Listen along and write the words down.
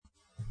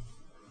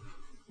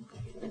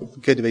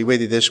Good to be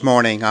with you this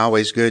morning.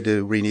 Always good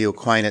to renew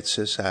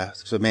acquaintances.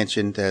 As I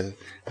mentioned,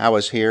 I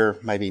was here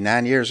maybe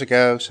 9 years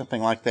ago,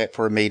 something like that,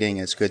 for a meeting.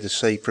 It's good to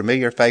see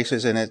familiar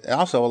faces and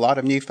also a lot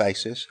of new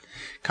faces.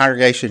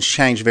 Congregations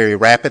change very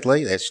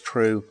rapidly. That's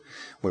true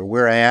where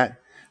we're at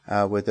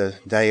with the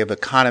day of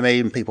economy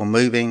and people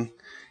moving.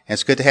 And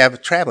it's good to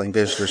have traveling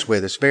visitors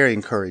with us. Very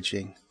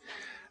encouraging.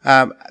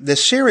 The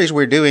series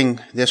we're doing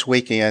this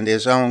weekend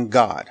is on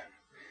God.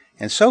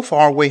 And so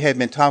far we have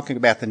been talking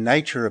about the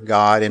nature of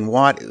God and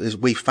what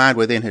we find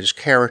within His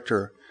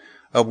character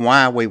of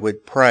why we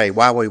would pray,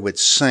 why we would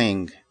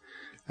sing,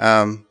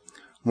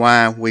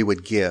 why we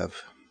would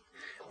give.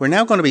 We're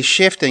now going to be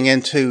shifting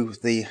into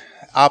the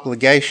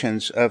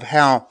obligations of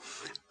how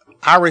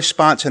our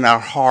response in our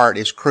heart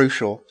is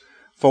crucial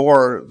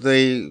for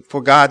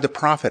God to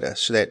profit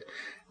us. That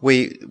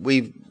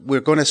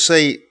we're going to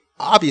see,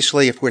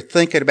 obviously, if we're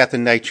thinking about the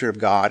nature of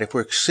God, if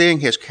we're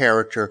seeing His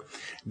character,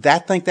 I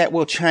think that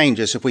will change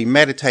us if we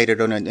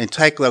meditated on it and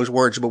take those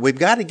words. But we've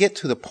got to get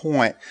to the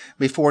point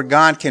before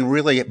God can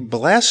really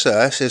bless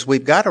us is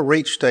we've got to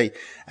reach a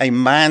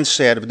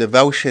mindset of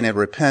devotion and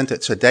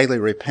repentance, a daily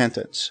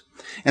repentance.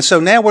 And so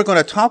now we're going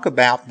to talk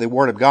about the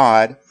Word of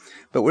God,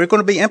 but we're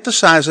going to be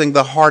emphasizing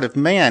the heart of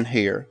man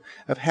here,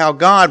 of how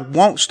God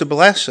wants to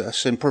bless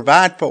us and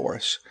provide for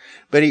us.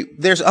 But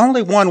there's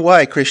only one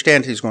way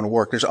Christianity is going to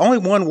work. There's only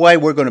one way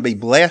we're going to be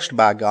blessed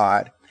by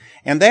God,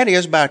 and that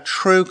is by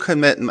true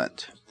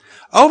commitment.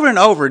 Over and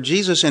over,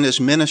 Jesus in His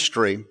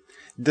ministry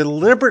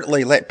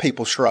deliberately let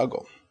people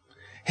struggle.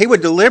 He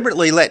would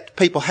deliberately let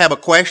people have a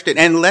question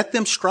and let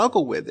them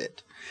struggle with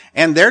it.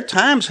 And there are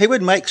times He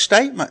would make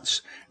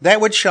statements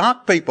that would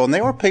shock people. And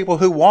there were people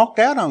who walked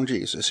out on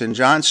Jesus. In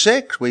John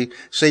 6, we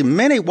see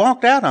many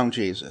walked out on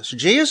Jesus.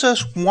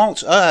 Jesus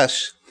wants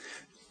us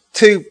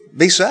to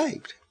be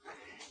saved.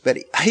 But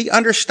He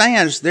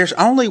understands there's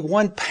only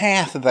one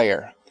path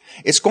there.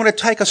 It's going to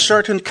take a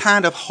certain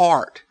kind of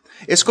heart.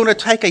 It's going to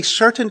take a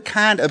certain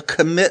kind of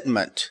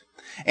commitment.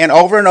 And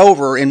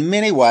over, in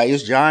many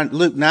ways,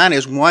 Luke 9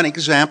 is one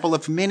example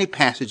of many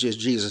passages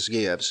Jesus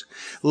gives.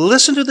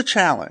 Listen to the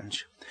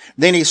challenge.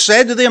 Then He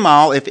said to them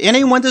all, if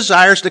anyone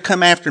desires to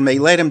come after me,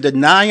 let him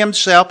deny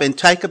himself and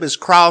take up his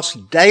cross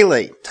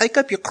daily. Take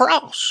up your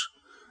cross.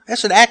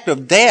 That's an act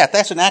of death.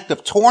 That's an act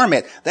of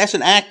torment. That's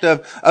an act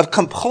of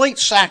complete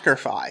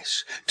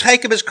sacrifice.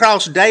 Take up his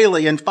cross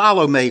daily and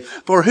follow me.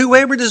 For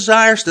whoever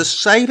desires to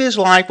save his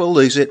life will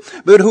lose it,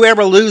 but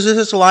whoever loses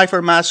his life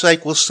for my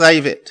sake will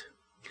save it.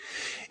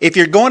 If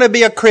you're going to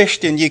be a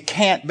Christian, you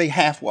can't be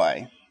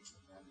halfway.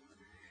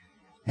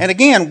 And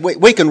again,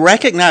 we can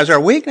recognize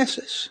our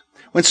weaknesses.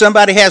 When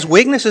somebody has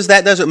weaknesses,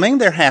 that doesn't mean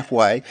they're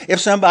halfway.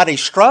 If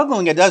somebody's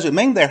struggling, it doesn't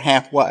mean they're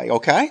halfway,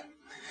 okay?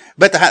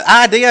 But the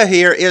idea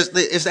here is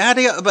the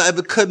idea of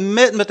a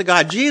commitment to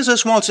God.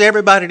 Jesus wants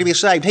everybody to be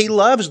saved. He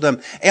loves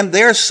them. And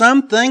there are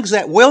some things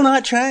that will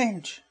not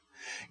change.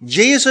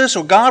 Jesus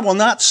or God will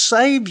not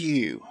save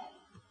you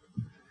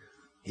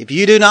if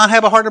you do not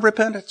have a heart of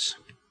repentance.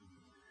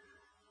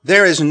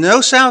 There is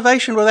no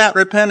salvation without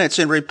repentance.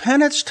 And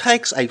repentance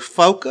takes a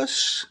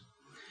focus.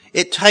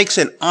 It takes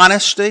an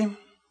honesty.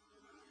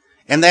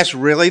 And that's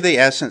really the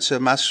essence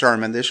of my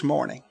sermon this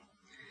morning.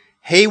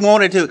 He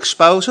wanted to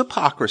expose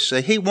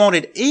hypocrisy. He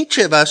wanted each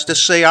of us to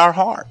see our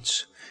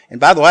hearts. And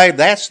by the way,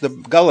 that's the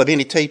goal of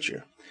any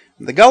teacher.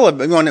 The goal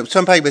of,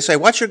 some people say,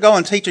 what's your goal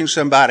in teaching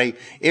somebody?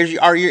 Is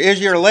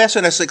your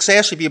lesson a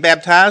success if you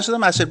baptize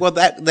them? I said, well,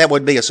 that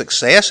would be a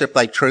success if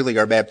they truly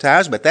are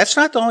baptized, but that's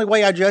not the only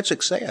way I judge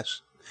success.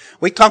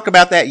 We talked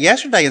about that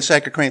yesterday in 2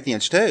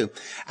 Corinthians 2.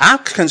 I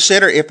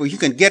consider if you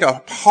can get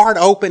a heart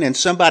open and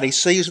somebody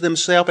sees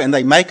themselves and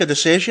they make a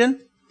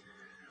decision,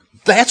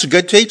 that's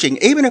good teaching,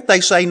 even if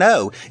they say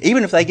no,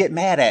 even if they get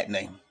mad at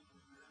me.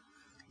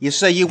 You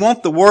see, you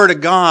want the Word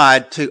of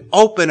God to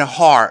open a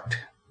heart,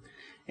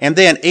 and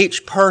then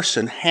each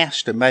person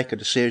has to make a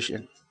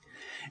decision.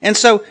 And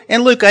so,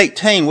 in Luke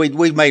 18,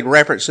 we made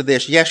reference to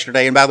this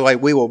yesterday, and by the way,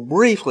 we will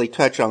briefly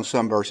touch on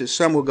some verses.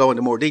 Some will go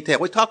into more detail.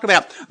 We talked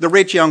about the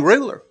rich young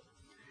ruler.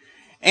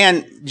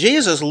 And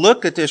Jesus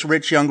looked at this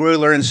rich young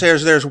ruler and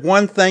says, there's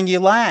one thing you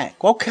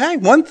lack. Okay,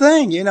 one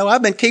thing.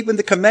 I've been keeping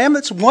the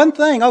commandments. One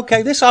thing.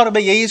 Okay, this ought to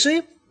be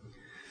easy.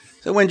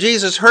 So when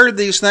Jesus heard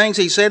these things,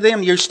 He said to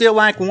them, you still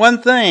lack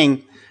one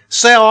thing.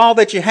 Sell all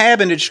that you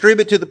have and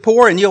distribute to the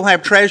poor, and you'll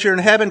have treasure in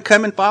heaven.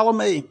 Come and follow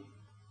me.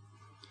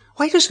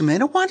 Wait just a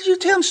minute. Why did you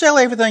tell him to sell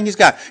everything he's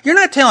got? You're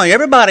not telling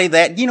everybody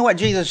that. You know what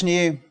Jesus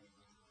knew?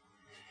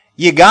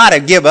 You got to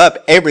give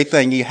up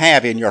everything you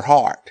have in your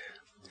heart.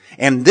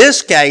 In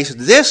this case,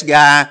 this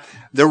guy,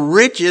 the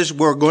riches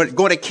were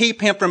going to keep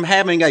him from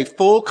having a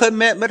full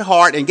commitment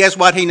heart. And guess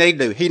what he needed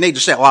to do? He needed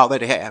to sell all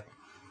that he had.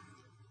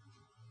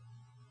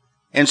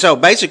 And so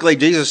basically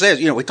Jesus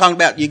says, we're talking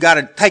about you got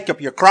to take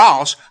up your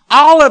cross.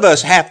 All of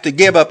us have to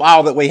give up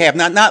all that we have.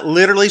 Not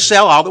literally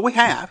sell all that we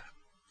have.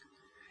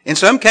 In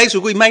some cases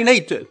we may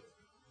need to.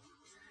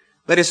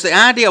 But it's the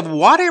idea of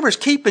whatever's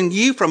keeping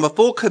you from a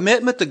full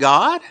commitment to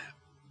God.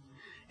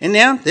 And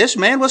now this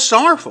man was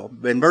sorrowful.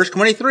 In verse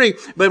 23,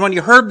 but when he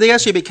heard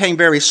this, he became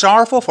very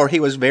sorrowful, for he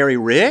was very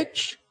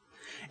rich.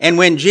 And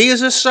when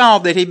Jesus saw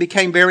that he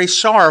became very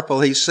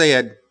sorrowful, he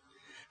said,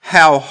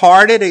 how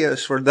hard it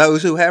is for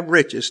those who have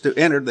riches to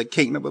enter the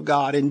kingdom of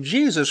God. And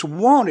Jesus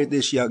wanted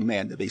this young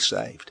man to be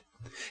saved.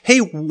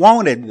 He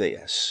wanted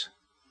this.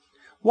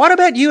 What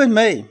about you and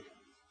me?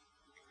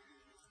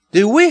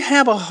 Do we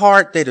have a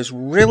heart that is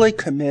really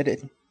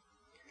committed?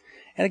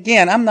 And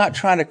again, I'm not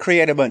trying to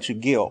create a bunch of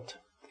guilt,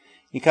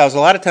 because a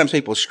lot of times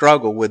people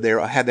struggle with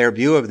have their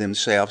view of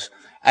themselves.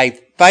 A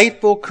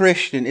faithful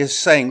Christian is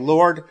saying,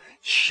 Lord,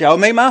 show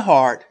me my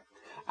heart.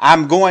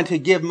 I'm going to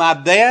give my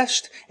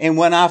best, and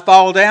when I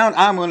fall down,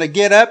 I'm going to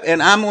get up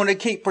and I'm going to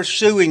keep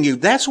pursuing you.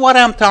 That's what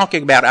I'm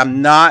talking about.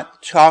 I'm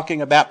not talking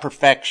about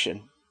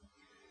perfection.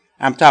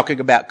 I'm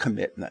talking about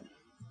commitment.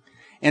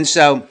 And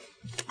so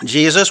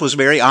Jesus was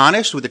very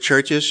honest with the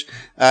churches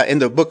in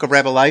the book of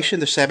Revelation,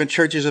 the 7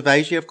 churches of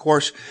Asia. Of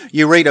course,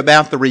 you read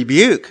about the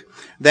rebuke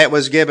that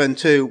was given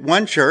to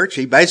one church.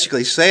 He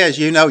basically says,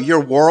 you're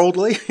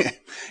worldly.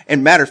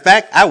 And matter of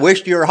fact, I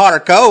wished you were hot or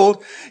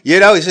cold. He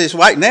says,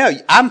 right now,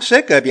 I'm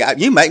sick of you.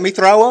 You make me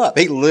throw up.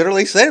 He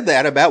literally said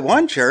that about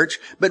one church.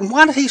 But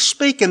why did he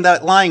speak in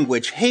that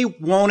language? He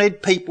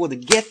wanted people to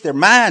get their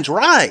minds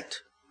right.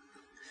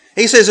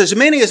 He says, as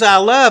many as I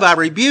love, I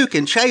rebuke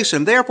and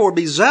chasten. Therefore,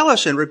 be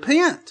zealous and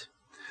repent.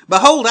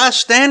 Behold, I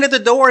stand at the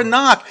door and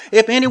knock.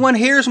 If anyone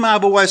hears my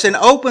voice and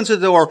opens the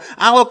door,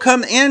 I will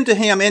come into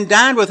him and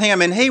dine with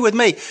him and he with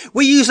me.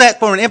 We use that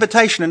for an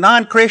invitation to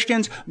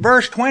non-Christians.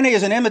 Verse 20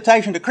 is an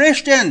invitation to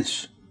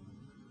Christians.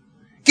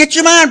 Get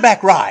your mind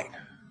back right.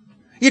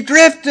 You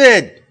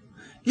drifted.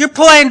 You're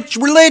playing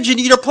religion.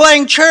 You're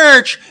playing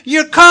church.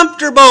 You're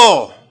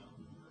comfortable.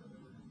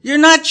 You're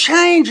not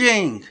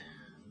changing.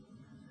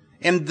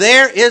 And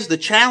there is the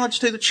challenge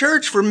to the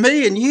church for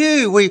me and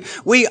you.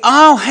 We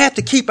all have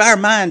to keep our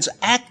minds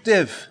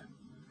active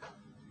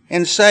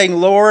and saying,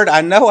 Lord, I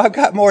know I've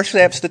got more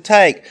steps to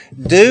take.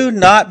 Do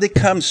not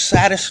become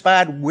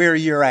satisfied where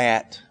you're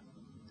at.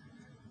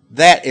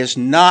 That is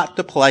not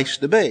the place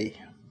to be.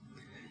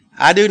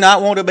 I do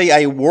not want to be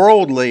a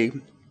worldly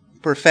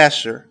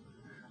professor,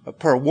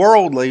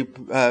 professing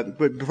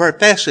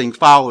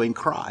following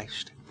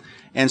Christ.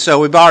 And so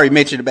we've already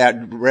mentioned about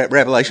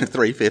Revelation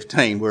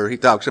 3:15, where he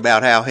talks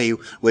about how he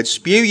would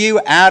spew you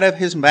out of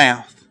his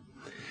mouth.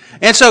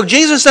 And so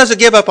Jesus doesn't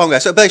give up on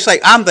us. So they say,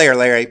 I'm there,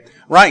 Larry.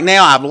 Right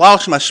now, I've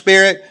lost my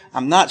spirit.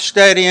 I'm not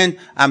studying.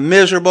 I'm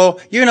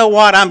miserable. You know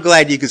what? I'm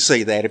glad you can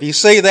see that. If you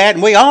see that,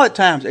 and we all at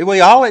times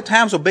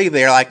will be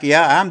there like,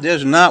 yeah, I'm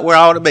just not where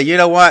I ought to be. You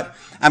know what?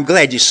 I'm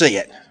glad you see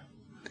it.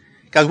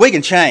 Because we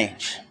can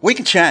change. We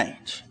can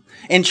change.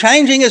 And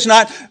changing is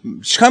not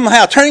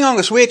somehow turning on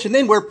the switch and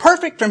then we're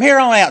perfect from here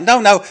on out.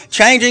 No.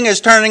 Changing is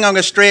turning on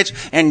the switch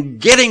and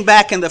getting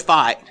back in the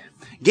fight.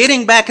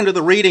 Getting back into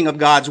the reading of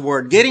God's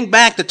Word. Getting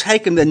back to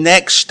taking the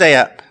next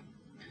step.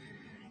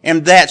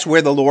 And that's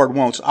where the Lord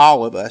wants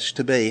all of us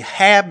to be.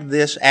 Have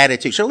this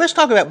attitude. So let's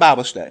talk about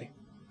Bible study.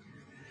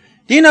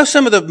 Do you know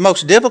some of the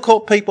most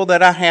difficult people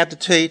that I have to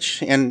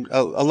teach in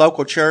a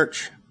local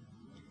church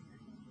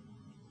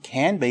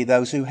can be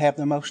those who have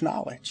the most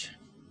knowledge?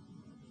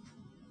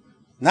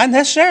 Not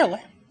necessarily.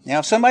 Now,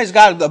 if somebody's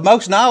got the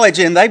most knowledge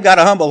and they've got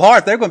a humble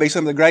heart, they're going to be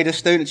some of the greatest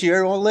students you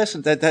ever want to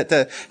listen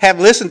to have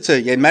listened to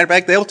you. As a matter of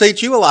fact, they'll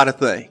teach you a lot of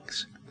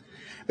things.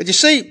 But you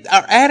see,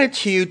 our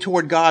attitude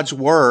toward God's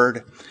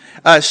Word,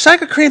 2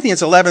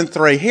 Corinthians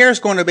 11:3, here's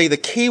going to be the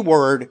key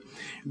word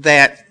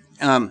that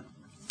I'm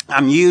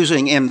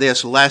using in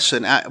this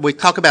lesson. We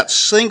talk about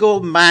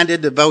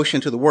single-minded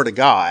devotion to the Word of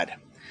God.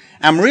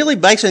 I'm really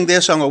basing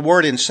this on a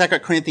word in 2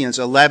 Corinthians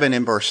 11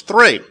 and verse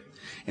 3.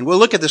 And we'll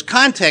look at this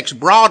context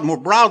more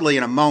broadly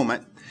in a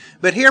moment.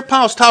 But here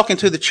Paul's talking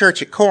to the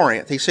church at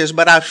Corinth. He says,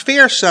 but I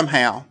fear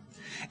somehow,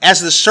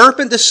 as the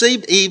serpent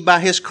deceived Eve by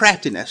his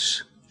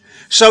craftiness,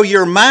 so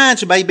your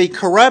minds may be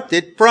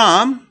corrupted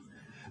from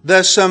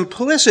the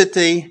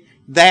simplicity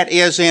that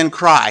is in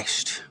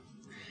Christ.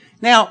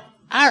 Now,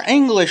 our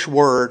English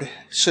word,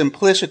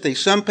 simplicity,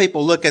 some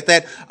people look at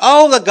that,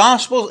 the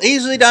gospel's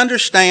easy to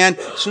understand.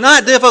 It's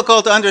not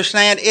difficult to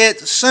understand.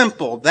 It's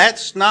simple.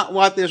 That's not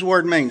what this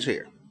word means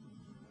here.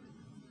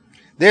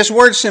 This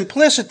word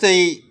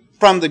simplicity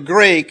from the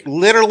Greek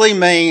literally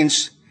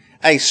means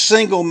a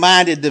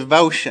single-minded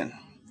devotion.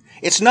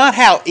 It's not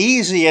how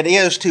easy it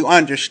is to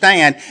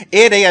understand.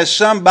 It is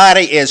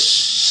somebody is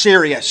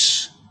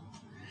serious.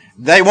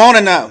 They want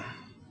to know.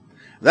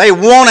 They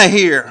want to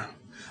hear.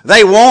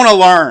 They want to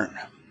learn.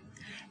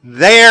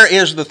 There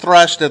is the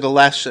thrust of the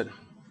lesson.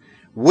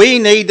 We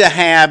need to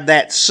have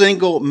that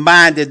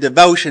single-minded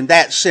devotion,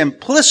 that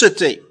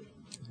simplicity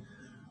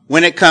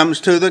when it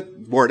comes to the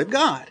Word of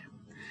God.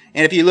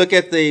 And if you look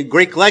at the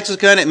Greek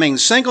lexicon, it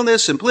means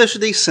singleness,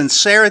 simplicity,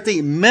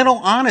 sincerity, mental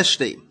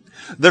honesty.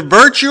 The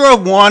virtue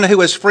of one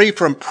who is free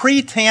from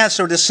pretense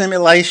or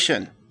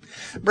dissimulation.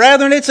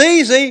 Brethren, it's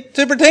easy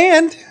to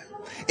pretend.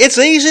 It's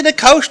easy to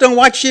coast on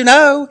what you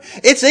know.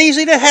 It's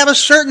easy to have a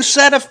certain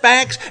set of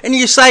facts and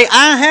you say,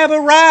 I have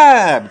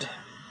arrived.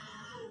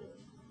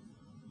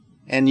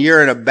 And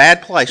you're in a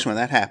bad place when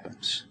that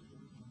happens.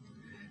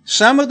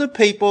 Some of the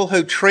people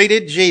who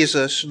treated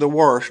Jesus the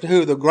worst, who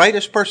were the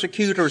greatest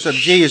persecutors of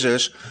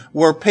Jesus,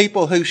 were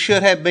people who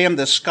should have been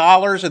the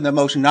scholars and the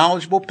most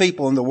knowledgeable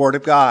people in the Word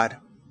of God.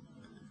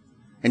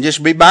 And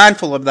just be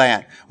mindful of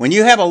that. When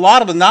you have a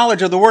lot of the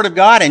knowledge of the Word of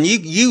God and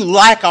you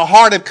lack a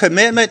heart of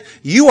commitment,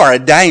 you are a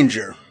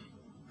danger.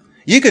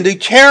 You can do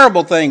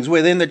terrible things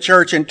within the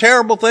church and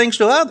terrible things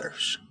to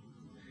others.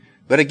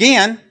 But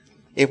again,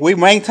 if we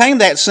maintain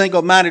that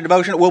single-minded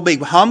devotion, we'll be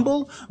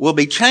humble, we'll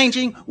be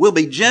changing, we'll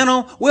be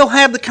gentle, we'll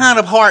have the kind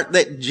of heart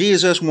that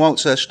Jesus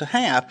wants us to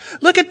have.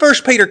 Look at 1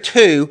 Peter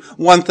 2,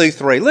 1 through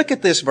 3. Look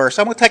at this verse.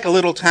 I'm going to take a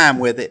little time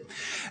with it.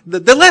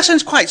 The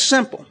lesson's quite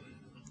simple,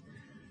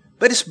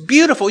 but it's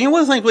beautiful. You know,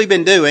 one of the things we've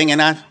been doing,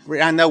 and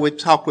I know we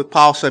talked with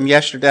Paul some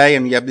yesterday,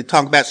 and you've been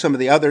talking about some of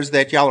the others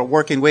that y'all are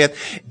working with.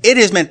 It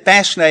has been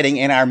fascinating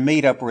in our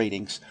meetup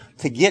readings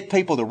to get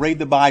people to read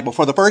the Bible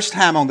for the first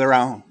time on their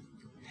own,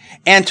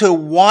 and to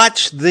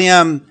watch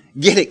them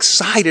get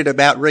excited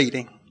about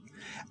reading.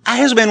 It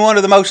has been one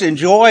of the most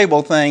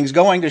enjoyable things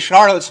going to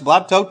Charlottesville.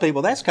 I've told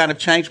people that's kind of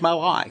changed my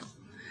life.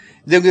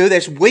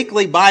 There's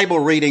weekly Bible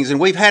readings, and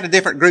we've had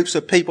different groups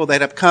of people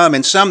that have come,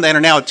 and some that are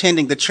now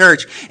attending the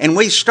church. And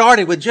we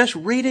started with just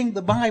reading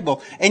the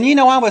Bible. And you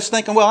know, I was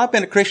thinking, well, I've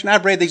been a Christian,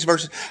 I've read these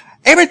verses.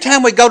 Every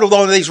time we go to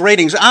one of these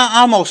readings,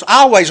 I almost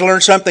always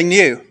learn something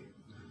new.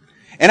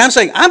 And I'm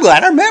saying, I'm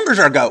glad our members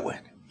are going.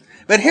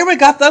 But here we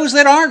got those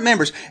that aren't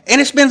members.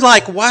 And it's been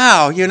like,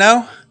 wow, you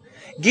know,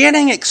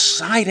 getting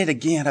excited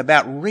again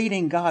about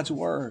reading God's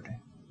Word.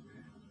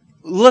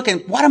 Looking,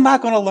 what am I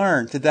going to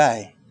learn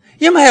today?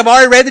 You may have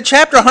already read the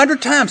chapter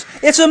 100 times.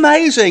 It's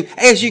amazing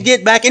as you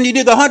get back and you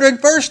do the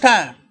 101st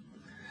time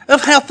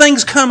of how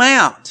things come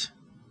out.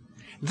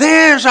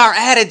 There's our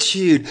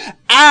attitude.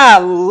 I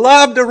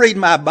love to read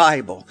my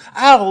Bible.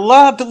 I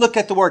love to look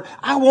at the Word.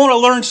 I want to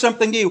learn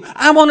something new.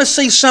 I want to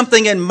see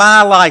something in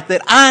my life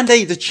that I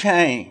need to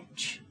change.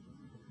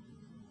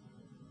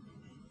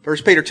 1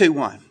 Peter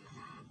 2:1.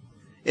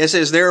 It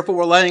says,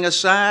 therefore, laying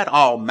aside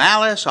all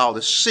malice, all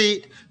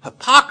deceit,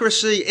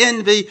 hypocrisy,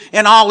 envy,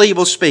 and all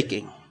evil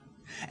speaking,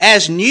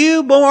 as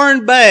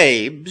newborn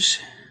babes,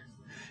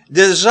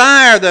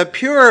 desire the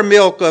pure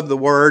milk of the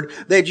Word,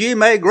 that you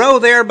may grow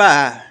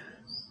thereby,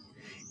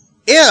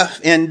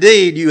 if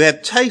indeed you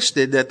have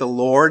tasted that the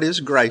Lord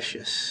is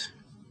gracious.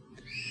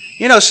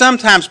 You know,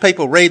 sometimes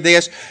people read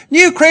this,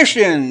 new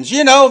Christians,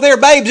 you know, they're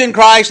babes in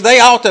Christ, they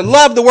ought to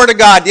love the Word of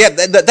God. Yeah,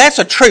 that's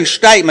a true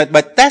statement,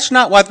 but that's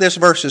not what this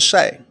verse is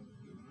saying.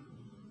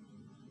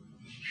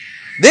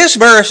 This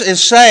verse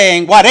is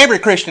saying what every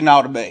Christian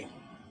ought to be.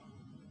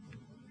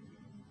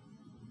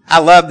 I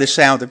love the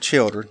sound of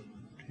children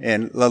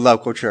in the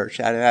local church.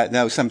 I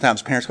know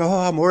sometimes parents go, oh,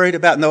 I'm worried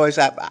about noise.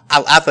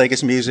 I think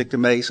it's music to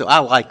me, so I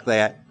like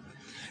that.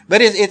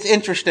 But it's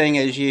interesting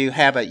as you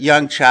have a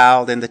young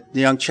child and the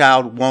young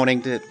child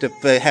wanting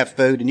to have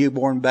food, a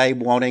newborn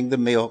babe wanting the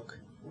milk.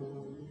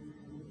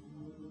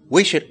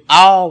 We should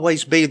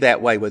always be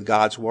that way with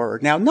God's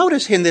Word. Now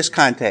notice in this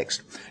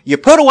context, you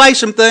put away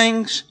some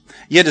things,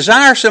 you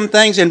desire some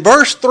things. In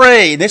verse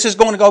 3, this is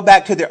going to go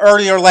back to the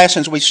earlier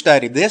lessons we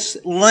studied. This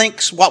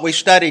links what we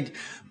studied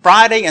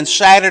Friday and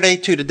Saturday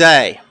to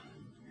today.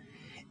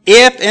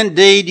 If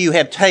indeed you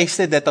have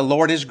tasted that the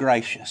Lord is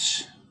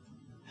gracious.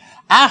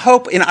 I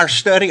hope in our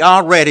study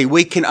already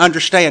we can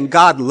understand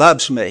God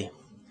loves me.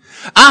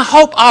 I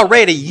hope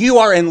already you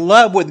are in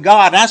love with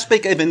God. I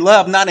speak of in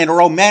love, not in a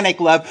romantic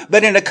love,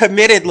 but in a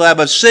committed love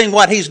of seeing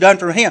what He's done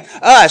for Him.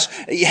 Us.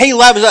 He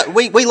loves us.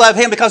 We love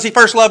Him because He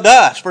first loved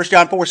us. 1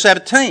 John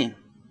 4:17.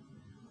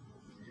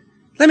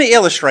 Let me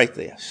illustrate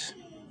this.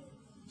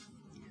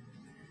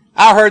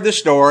 I heard the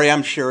story,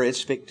 I'm sure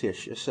it's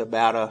fictitious,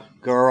 about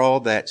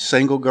a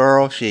single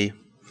girl. She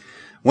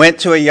went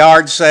to a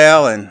yard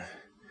sale and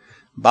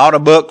bought a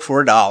book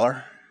for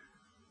 $1.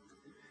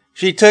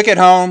 She took it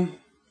home,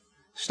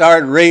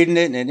 started reading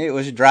it, and it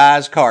was dry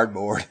as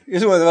cardboard. It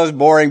was one of the most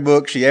boring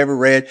books she ever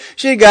read.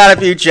 She got a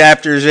few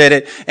chapters in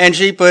it, and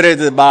she put it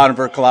at the bottom of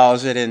her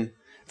closet. And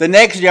the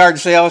next yard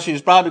sale, she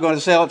was probably going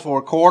to sell it for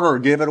a quarter or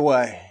give it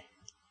away.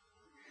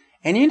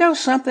 And you know,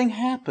 something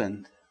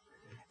happened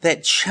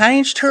that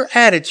changed her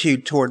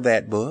attitude toward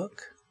that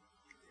book.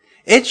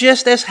 It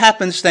just as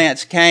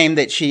happenstance came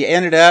that she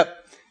ended up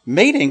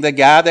meeting the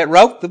guy that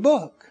wrote the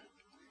book.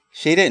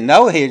 She didn't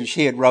know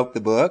she had wrote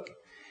the book.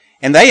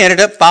 And they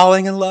ended up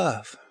falling in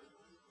love.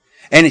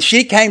 And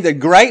she came to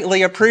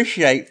greatly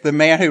appreciate the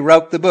man who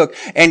wrote the book.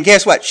 And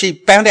guess what? She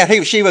found out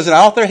she was an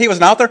author. He was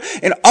an author.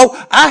 And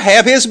oh, I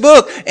have his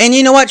book. And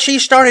you know what? She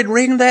started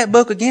reading that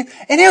book again.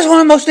 And it was one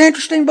of the most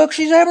interesting books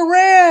she's ever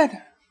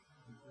read.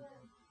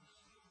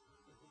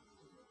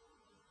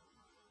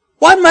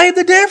 What made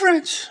the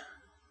difference?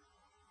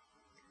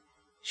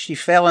 She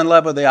fell in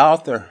love with the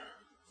author.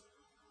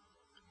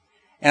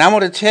 And I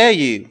want to tell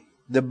you,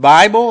 the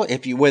Bible,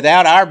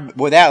 without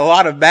a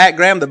lot of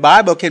background, the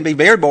Bible can be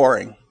very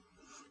boring.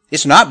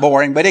 It's not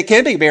boring, but it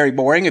can be very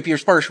boring if you're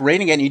first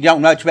reading it and you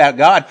don't know much about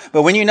God.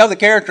 But when you know the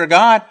character of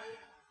God,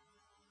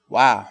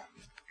 wow.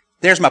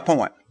 There's my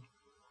point.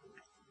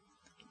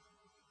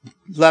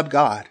 love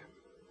God.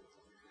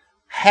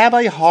 Have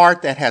a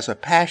heart that has a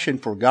passion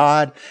for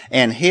God,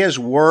 and His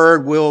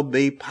Word will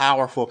be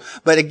powerful.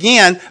 But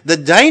again, the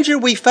danger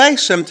we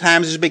face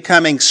sometimes is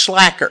becoming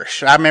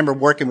slackers. I remember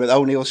working with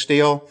O'Neill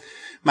Steel.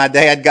 My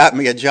dad got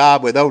me a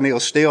job with O'Neill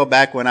Steel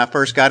back when I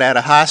first got out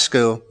of high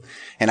school.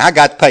 And I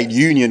got paid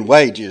union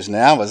wages.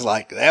 Now,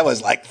 that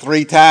was like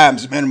 3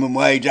 times minimum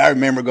wage. I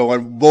remember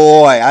going,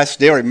 boy, I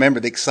still remember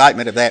the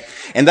excitement of that.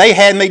 And they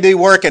had me do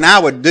work, and I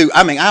would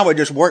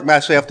just work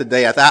myself to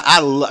death.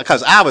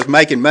 Because I was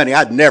making money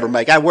I'd never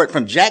make. I worked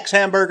from Jack's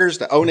Hamburgers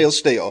to O'Neill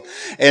Steel.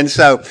 And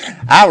so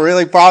I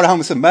really brought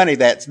home some money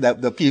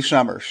the few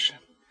summers.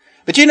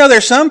 But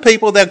there's some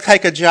people that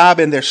take a job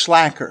and they're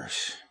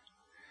slackers.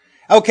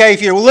 Okay,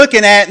 if you're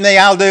looking at me,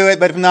 I'll do it,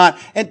 but if not,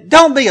 and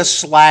don't be a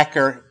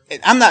slacker.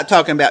 I'm not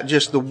talking about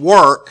just the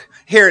work.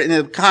 Here in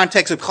the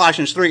context of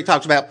Colossians 3, it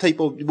talks about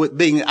people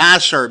being eye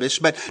service,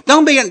 but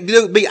don't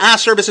be eye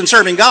service and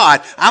serving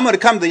God. I'm going to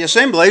come to the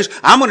assemblies.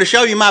 I'm going to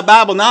show you my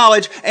Bible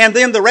knowledge, and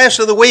then the rest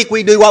of the week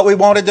we do what we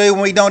want to do,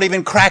 and we don't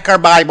even crack our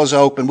Bibles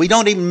open. We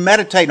don't even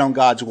meditate on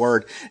God's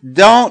Word.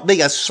 Don't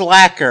be a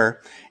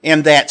slacker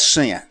in that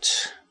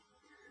sense.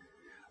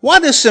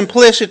 What does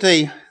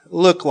simplicity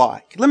look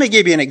like? Let me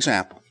give you an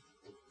example.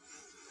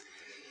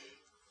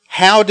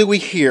 How do we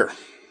hear?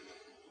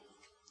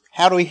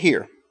 How do we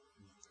hear?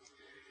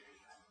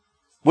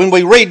 When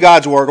we read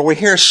God's Word or we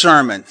hear a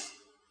sermon,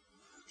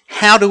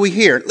 how do we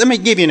hear? Let me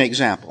give you an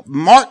example.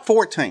 Mark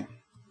 14.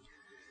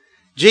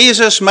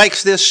 Jesus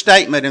makes this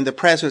statement in the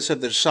presence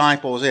of the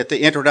disciples at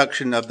the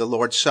introduction of the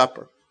Lord's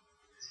Supper.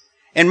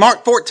 In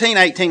Mark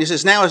 14:18, it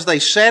says, "Now as they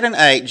sat and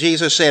ate,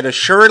 Jesus said,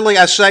 'Assuredly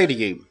I say to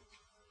you,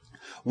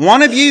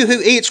 one of you who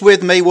eats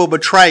with me will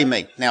betray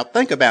me.'" Now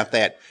think about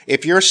that.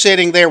 If you're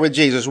sitting there with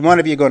Jesus, one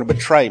of you is going to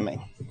betray me.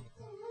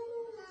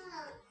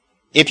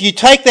 If you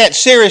take that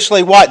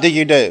seriously, what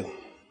do?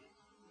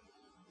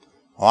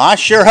 Well, I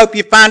sure hope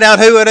you find out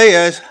who it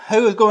is.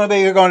 Who is going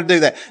to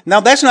do that?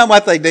 No, that's not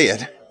what they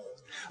did.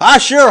 I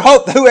sure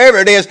hope whoever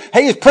it is,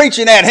 he's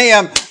preaching at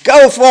him.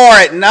 Go for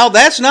it. No,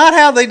 that's not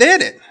how they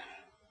did it.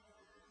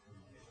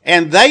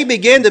 And they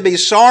began to be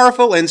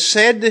sorrowful and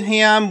said to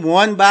him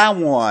one by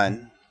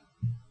one,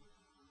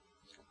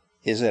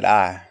 "Is it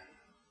I?"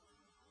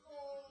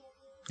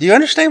 Do you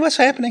understand what's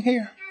happening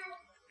here?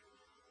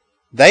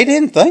 They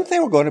didn't think they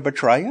were going to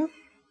betray him.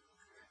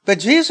 But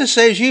Jesus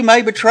says, "You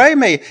may betray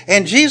me."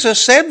 And Jesus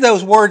said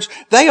those words.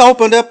 They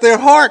opened up their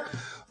heart.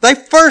 The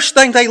first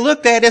thing they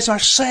looked at is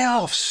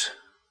ourselves.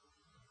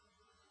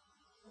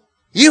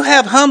 You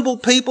have humble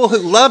people who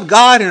love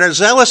God and are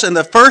zealous, and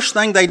the first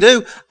thing they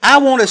do, I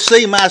want to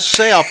see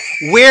myself.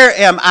 Where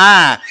am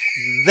I?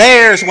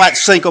 There's what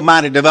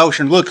single-minded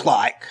devotion looks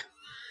like.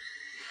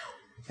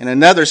 And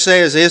another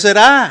says, "Is it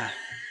I?"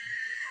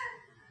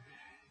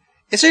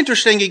 It's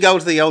interesting, you go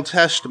to the Old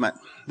Testament.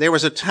 There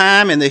was a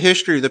time in the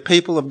history of the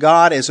people of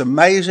God, as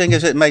amazing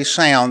as it may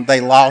sound,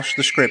 they lost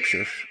the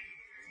Scriptures.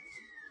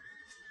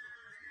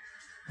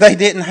 They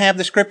didn't have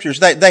the Scriptures.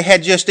 They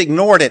had just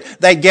ignored it.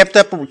 They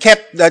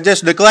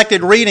just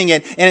neglected reading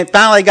it, and it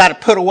finally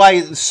got put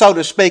away, so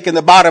to speak, in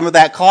the bottom of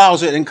that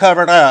closet and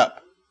covered up.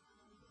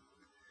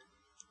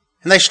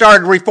 And they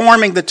started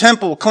reforming the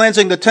temple,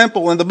 cleansing the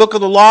temple, and the book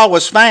of the law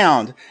was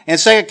found. In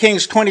 2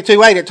 Kings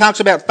 22:8, it talks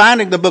about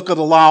finding the book of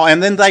the law,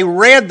 and then they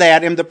read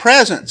that in the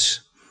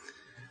presence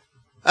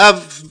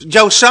of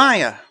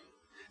Josiah.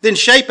 Then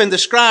Shaphan the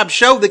scribe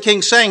showed the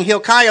king, saying,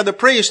 "Hilkiah the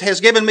priest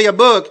has given me a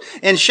book."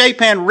 And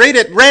Shaphan read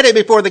it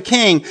before the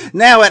king.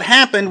 Now it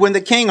happened, when the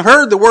king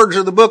heard the words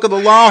of the book of the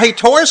law, he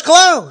tore his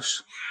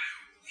clothes.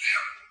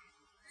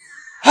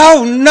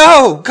 Oh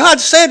no! God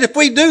said if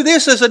we do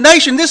this as a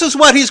nation, this is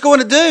what He's going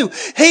to do.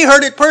 He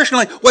heard it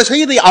personally. Was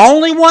He the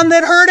only one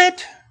that heard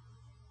it?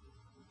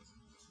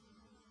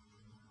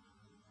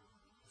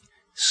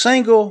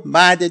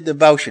 Single-minded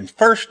devotion.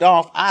 First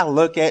off, I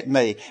look at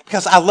me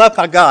because I love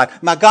my God.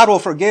 My God will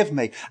forgive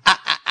me.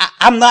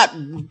 I'm not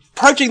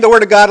approaching the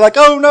Word of God like,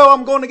 "Oh no,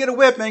 I'm going to get a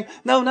whipping."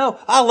 No,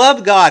 I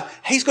love God.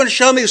 He's going to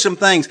show me some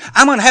things.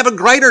 I'm going to have a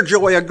greater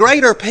joy, a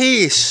greater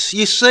peace.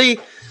 You see,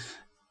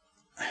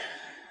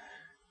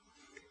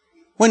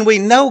 when we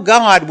know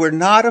God, we're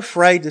not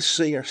afraid to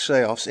see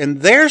ourselves.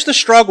 And there's the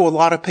struggle with a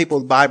lot of people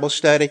with Bible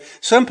study.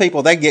 Some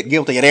people, they get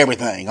guilty at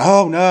everything.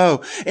 Oh,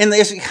 no. And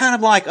it's kind of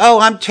like, "Oh,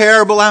 I'm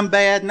terrible, I'm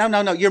bad."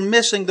 No. You're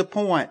missing the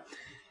point.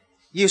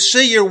 You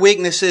see your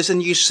weaknesses,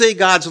 and you see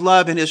God's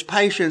love and His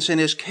patience and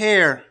His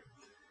care.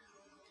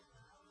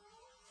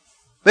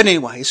 But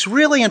anyway, it's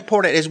really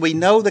important as we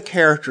know the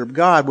character of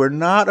God, we're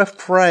not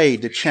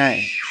afraid to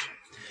change.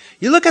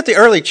 You look at the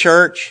early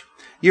church.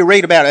 You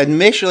read about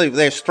initially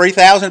there's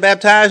 3,000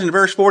 baptized in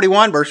verse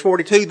 41. Verse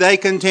 42, they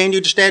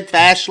continued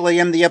steadfastly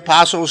in the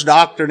apostles'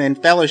 doctrine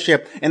and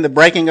fellowship, in the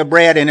breaking of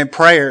bread and in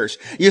prayers.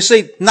 You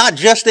see, not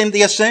just in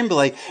the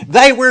assembly.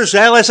 They were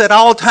zealous at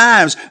all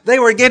times. They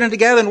were getting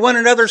together in one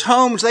another's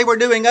homes. They were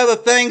doing other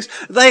things.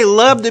 They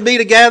loved to be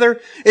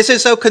together. It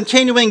says, so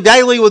continuing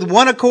daily with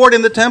one accord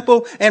in the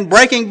temple and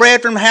breaking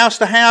bread from house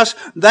to house,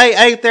 they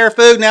ate their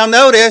food. Now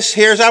notice,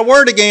 here's our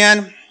word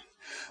again.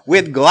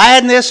 with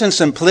gladness and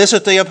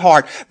simplicity of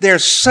heart.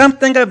 There's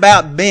something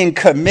about being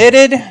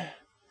committed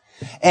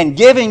and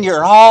giving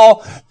your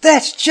all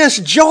that's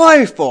just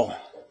joyful.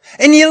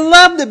 And you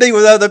love to be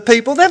with other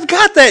people that've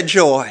got that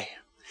joy.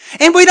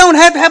 And we don't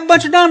have to have a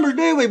bunch of numbers,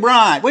 do we,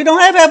 Brian? We don't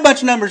have to have a bunch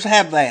of numbers to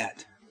have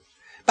that.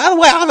 By the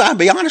way, I'll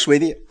be honest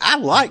with you. I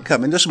like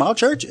coming to small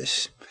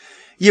churches.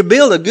 You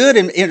build a good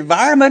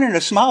environment in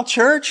a small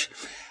church.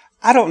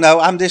 I don't know.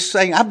 I'm just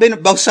saying, I've been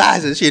at both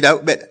sizes,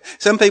 but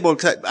some people,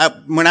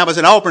 when I was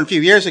in Auburn a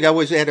few years ago,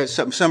 was at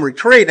some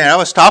retreat, and I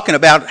was talking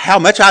about how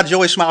much I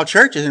enjoy small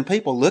churches, and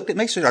people looked at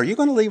me and said, "Are you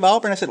going to leave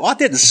Auburn?" I said, "Well, I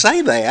didn't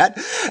say that."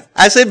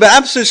 I said, "But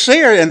I'm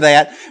sincere in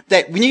that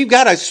when you've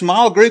got a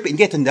small group and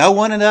get to know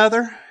one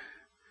another,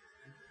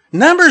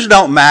 numbers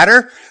don't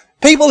matter.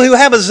 People who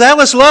have a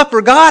zealous love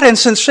for God and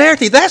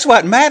sincerity, that's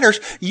what matters.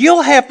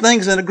 You'll have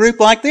things in a group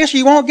like this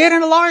you won't get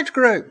in a large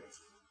group."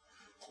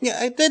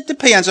 Yeah, it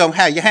depends on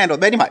how you handle it.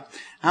 But anyway,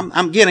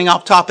 I'm getting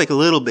off topic a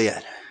little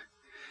bit.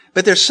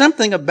 But there's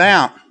something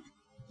about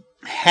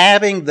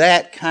having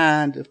that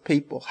kind of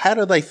people. How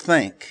do they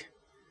think?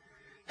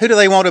 Who do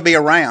they want to be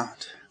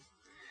around?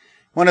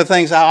 One of the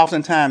things I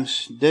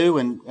oftentimes do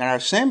in our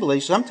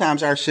assemblies,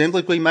 sometimes our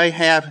assemblies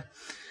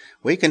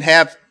we can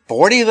have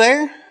 40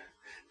 there.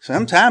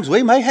 Sometimes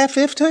we may have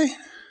 15.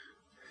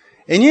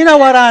 And you know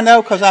what I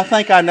know? Because I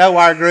think I know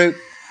our group.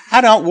 I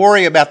don't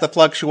worry about the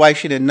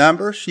fluctuation in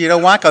numbers. You know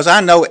why? Because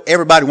I know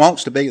everybody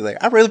wants to be there.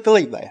 I really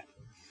believe that.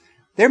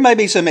 There may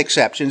be some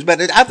exceptions,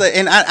 but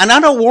I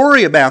don't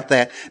worry about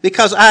that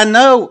because I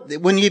know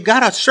that when you've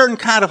got a certain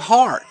kind of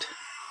heart.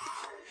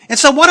 And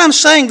so what I'm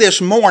saying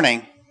this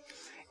morning,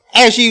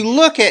 as you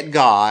look at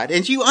God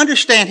and you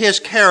understand His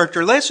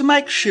character, let's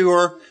make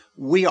sure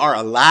we are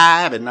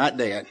alive and not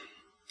dead.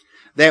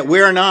 That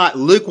we're not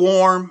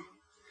lukewarm.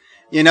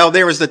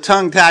 There was the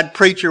tongue-tied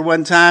preacher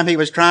one time. He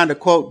was trying to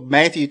quote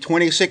Matthew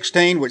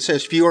 20:16, which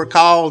says, "Few are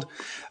called,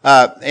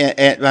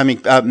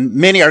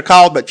 many are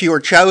called, but few are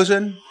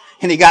chosen."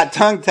 And he got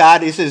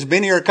tongue-tied. He says,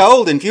 "Many are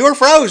cold and few are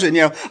frozen."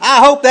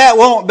 I hope that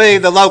won't be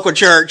the local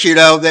church.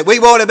 That we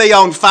want to be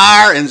on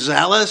fire and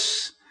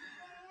zealous.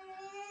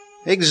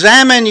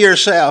 Examine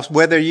yourself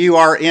whether you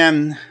are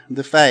in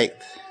the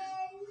faith,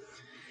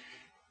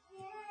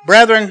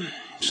 brethren.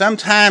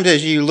 Sometimes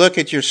as you look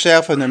at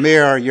yourself in the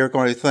mirror, you're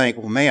going to think,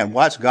 well, man,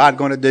 what's God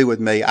going to do with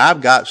me? I've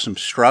got some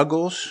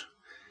struggles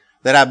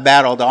that I've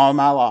battled all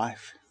my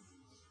life.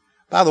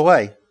 By the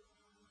way,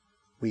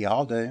 we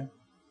all do.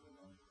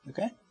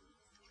 Okay?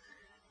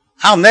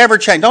 I'll never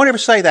change. Don't ever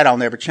say that I'll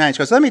never change.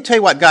 Because let me tell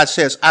you what God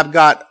says I've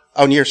got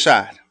on your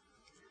side.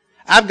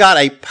 I've got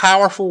a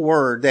powerful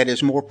word that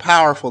is more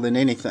powerful than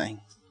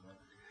anything.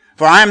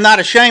 For I am not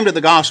ashamed of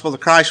the gospel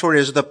of Christ, for it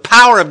is the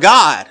power of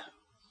God.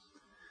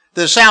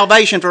 The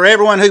salvation for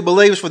everyone who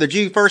believes, for the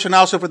Jew first and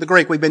also for the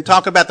Greek. We've been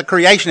talking about the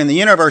creation in the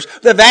universe,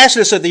 the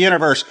vastness of the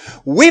universe.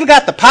 We've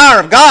got the power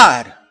of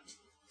God.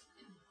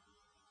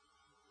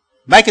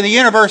 Making the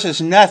universe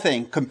is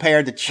nothing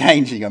compared to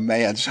changing a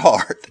man's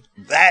heart.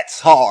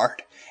 That's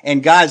hard.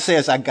 And God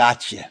says, I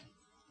got you.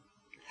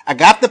 I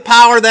got the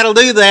power that'll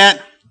do that.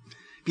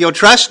 If you'll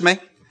trust me.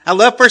 I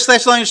love 1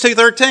 Thessalonians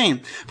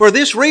 2:13. For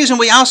this reason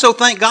we also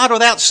thank God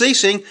without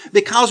ceasing,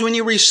 because when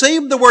you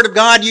received the word of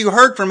God you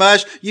heard from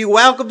us, you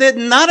welcomed it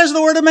not as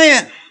the word of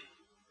man,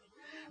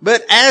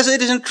 but as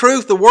it is in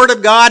truth the word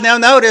of God, now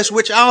notice,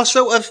 which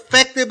also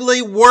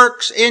effectively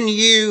works in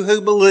you who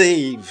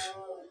believe.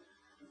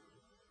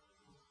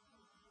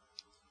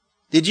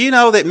 Did you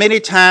know that many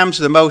times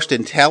the most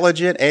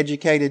intelligent,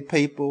 educated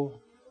people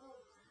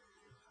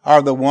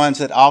are the ones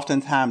that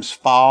oftentimes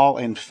fall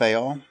and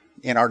fail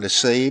and are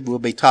deceived? We'll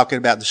be talking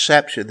about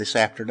deception this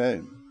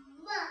afternoon.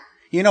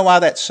 You know why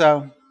that's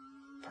so?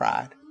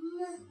 Pride.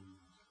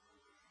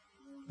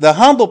 The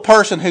humble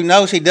person who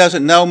knows he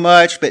doesn't know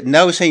much but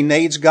knows he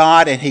needs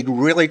God and he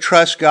really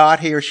trusts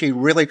God, he or she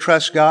really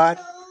trusts God,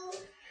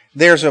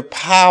 there's a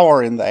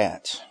power in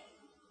that.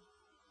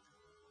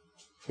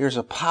 There's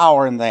a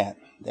power in that.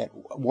 That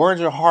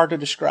words are hard to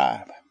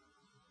describe.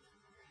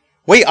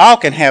 We all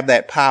can have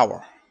that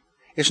power.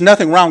 It's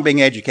nothing wrong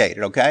being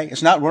educated, okay?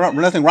 It's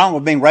nothing wrong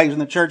with being raised in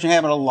the church and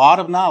having a lot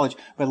of knowledge.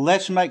 But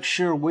let's make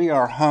sure we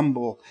are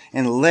humble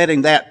and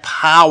letting that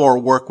power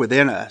work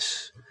within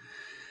us.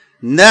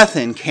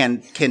 Nothing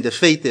can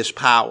defeat this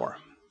power.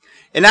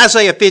 In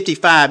Isaiah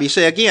 55, you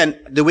say again,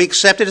 do we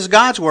accept it as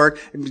God's word?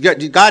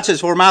 God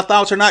says, for my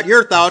thoughts are not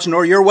your thoughts,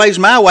 nor your ways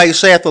my ways,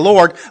 saith the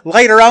Lord.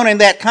 Later on in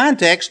that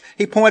context,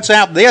 he points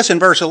out this in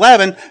verse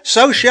 11,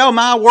 so shall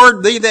my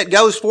word be that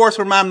goes forth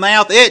from my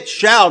mouth. It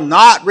shall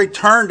not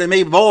return to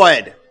me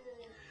void,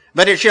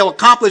 but it shall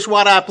accomplish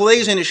what I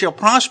please, and it shall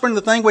prosper in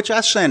the thing which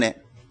I sent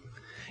it.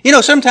 You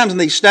know, sometimes in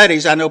these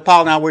studies, I know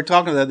Paul and I were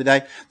talking the other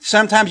day,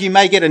 sometimes you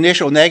may get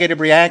initial negative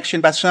reaction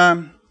by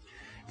some.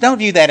 Don't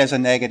view that as a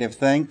negative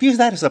thing. View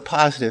that as a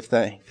positive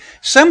thing.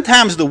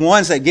 Sometimes the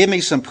ones that give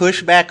me some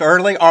pushback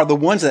early are the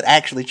ones that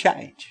actually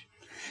change.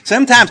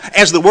 Sometimes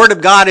as the Word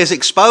of God is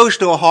exposed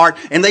to a heart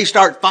and they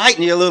start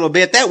fighting you a little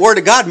bit, that Word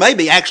of God may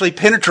be actually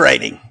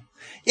penetrating.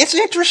 It's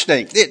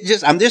interesting.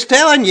 I'm just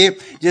telling you,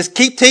 just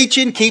keep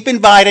teaching, keep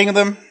inviting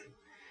them.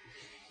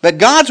 But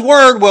God's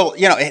Word will,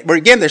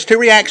 again, there's two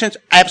reactions.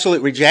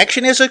 Absolute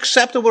rejection is an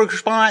acceptable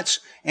response,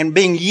 and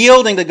being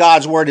yielding to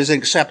God's Word is an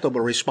acceptable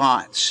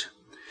response.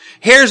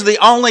 Here's the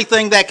only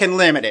thing that can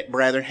limit it,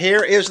 brethren.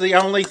 Here is the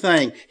only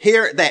thing.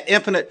 Here, that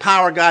infinite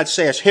power God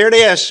says. Here it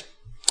is.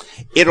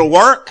 It'll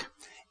work.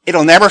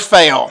 It'll never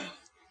fail.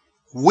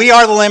 We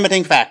are the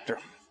limiting factor.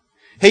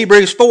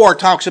 Hebrews 4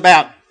 talks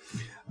about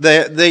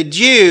the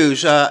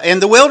Jews in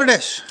the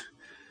wilderness.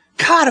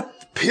 God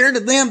appeared to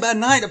them by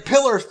night, a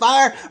pillar of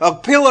fire, a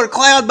pillar of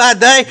cloud by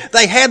day.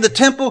 They had the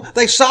temple.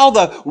 They saw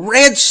the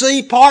Red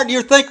Sea part.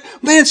 You think,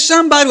 man,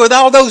 somebody with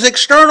all those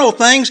external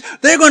things,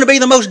 they're going to be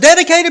the most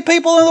dedicated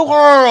people in the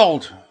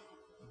world.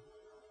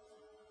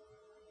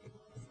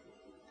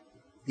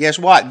 Guess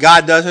what?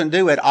 God doesn't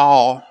do it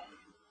all.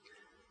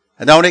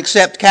 I don't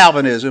accept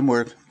Calvinism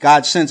where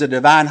God sends a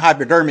divine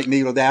hypodermic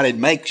needle down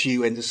and makes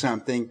you into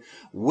something.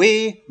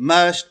 We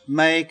must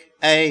make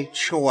a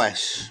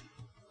choice.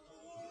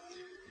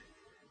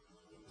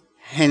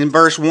 And in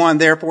verse 1,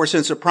 therefore,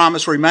 since the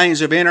promise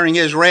remains of entering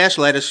His rest,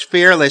 let us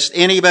fear lest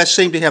any of us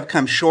seem to have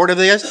come short of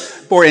this.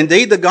 For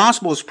indeed the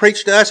gospel is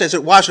preached to us as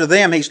it was to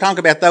them. He's talking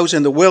about those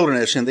in the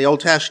wilderness in the Old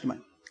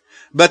Testament.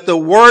 But the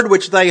word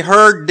which they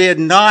heard did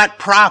not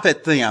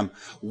profit them.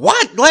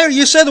 What? Larry,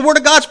 you said the Word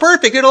of God's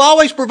perfect. It'll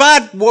always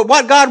provide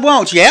what God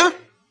wants. Yeah?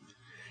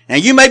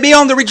 And you may be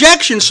on the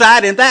rejection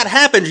side and that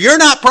happens. You're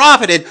not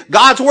profited.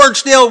 God's Word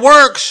still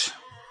works.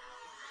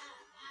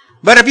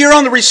 But if you're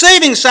on the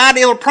receiving side,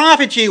 it'll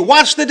profit you.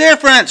 What's the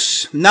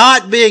difference?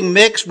 Not being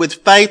mixed with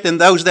faith in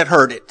those that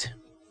heard it.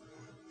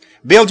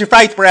 Build your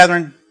faith,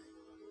 brethren.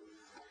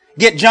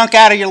 Get junk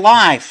out of your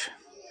life.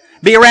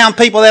 Be around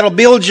people that'll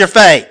build your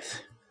faith.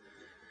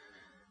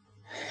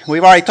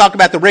 We've already talked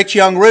about the rich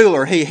young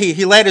ruler.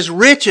 He let his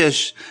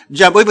riches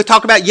jump. We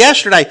talked about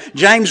yesterday,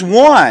 James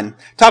 1,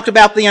 talked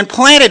about the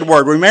implanted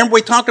word. Remember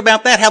we talked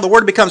about that, how the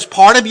word becomes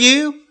part of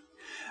you?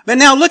 But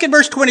now look at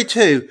verse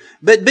 22.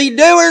 But be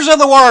doers of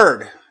the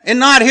word, and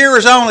not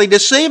hearers only,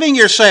 deceiving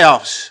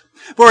yourselves.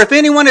 For if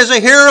anyone is a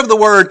hearer of the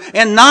word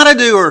and not a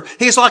doer,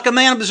 he's like a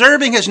man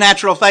observing his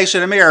natural face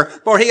in a mirror.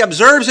 For he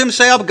observes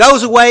himself,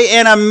 goes away,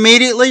 and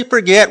immediately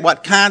forget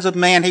what kinds of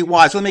man he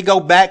was. Let me go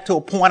back to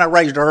a point I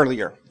raised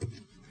earlier.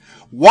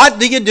 What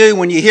do you do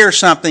when you hear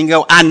something and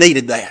go, I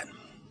needed that?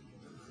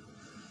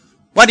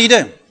 What do you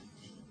do?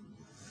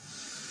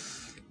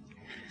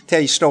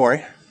 Tell you a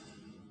story.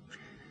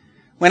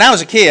 When I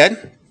was a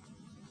kid,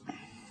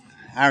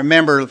 I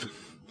remember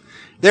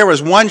there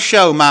was one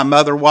show my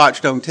mother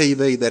watched on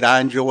TV that I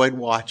enjoyed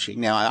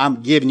watching. Now,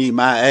 I'm giving you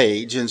my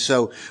age, and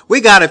so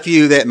we got a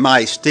few that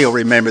might still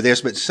remember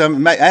this, but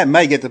I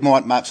may get the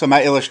point, some of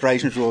my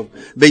illustrations will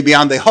be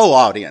beyond the whole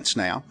audience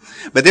now.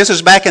 But this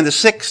is back in the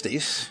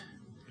 60s.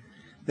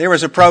 There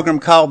was a program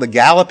called The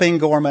Galloping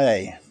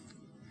Gourmet.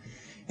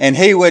 And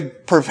he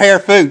would prepare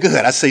food.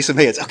 Good, I see some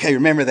heads. Okay,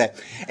 remember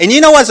that. And you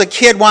know, as a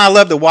kid, why I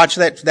loved to watch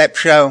that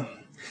show?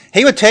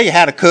 He would tell you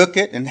how to cook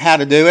it and how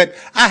to do it.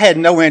 I had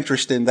no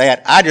interest in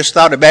that. I just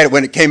thought about it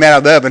when it came out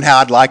of the oven, how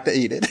I'd like to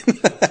eat it.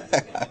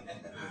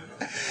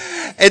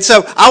 And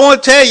so I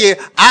want to tell you,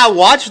 I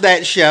watched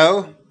that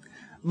show,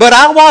 but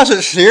I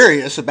wasn't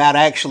serious about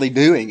actually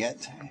doing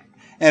it.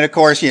 And of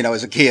course,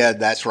 as a kid,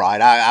 that's right.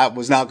 I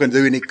was not going to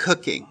do any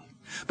cooking.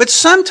 But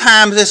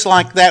sometimes it's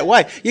like that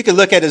way. You can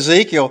look at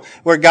Ezekiel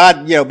where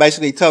God,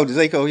 basically told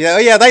Ezekiel,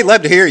 they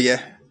love to hear you.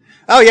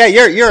 Oh yeah,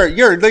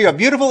 you're a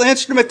beautiful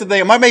instrument to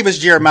them. Maybe it was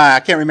Jeremiah. I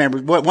can't remember.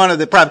 One of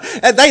the prophets.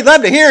 They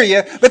love to hear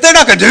you, but they're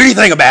not going to do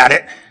anything about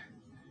it.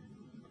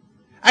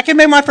 I can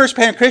remember my first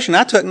parent Christian.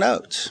 I took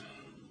notes.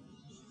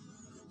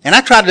 And I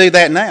try to do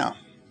that now.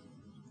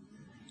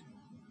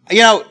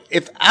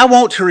 If I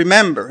want to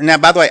remember, now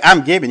by the way,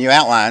 I'm giving you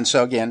outlines,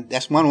 so again,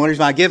 that's one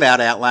reason I give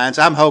out outlines.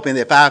 I'm hoping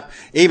that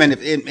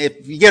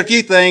if you get a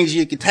few things,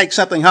 you can take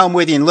something home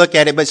with you and look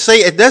at it. But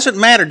see, it doesn't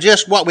matter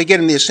just what we get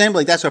in the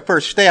assembly, that's our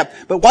first step,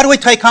 but what do we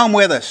take home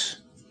with us?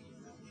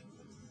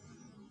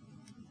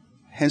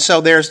 And so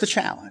there's the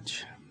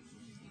challenge.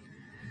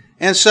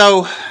 And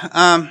so,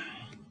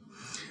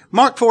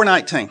 Mark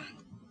 4:19.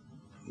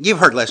 You've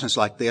heard lessons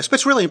like this, but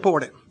it's really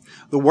important.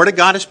 The Word of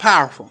God is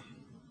powerful.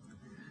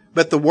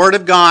 But the Word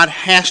of God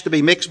has to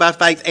be mixed by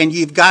faith, and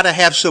you've got to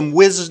have some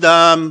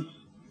wisdom.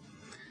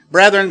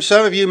 Brethren,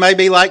 some of you may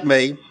be like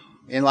me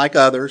and like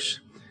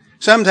others.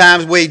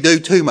 Sometimes we do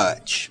too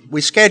much.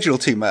 We schedule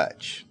too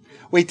much.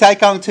 We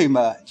take on too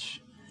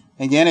much.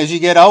 Again, as you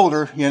get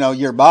older,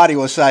 your body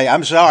will say,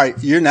 I'm sorry,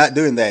 you're not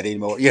doing that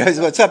anymore.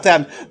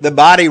 Sometimes the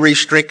body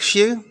restricts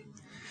you.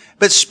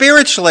 But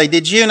spiritually,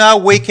 did you know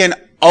we can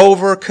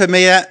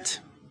overcommit?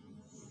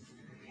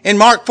 In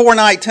Mark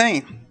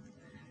 4:19,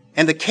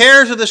 and the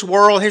cares of this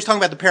world, here's talking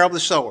about the parable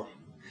of the sower.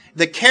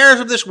 The cares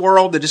of this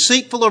world, the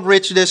deceitful of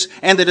riches,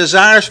 and the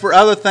desires for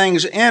other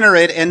things enter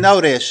it, and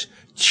notice,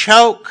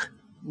 choke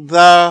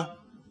the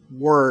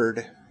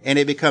word, and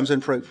it becomes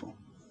unfruitful.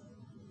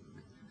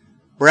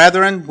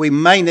 Brethren, we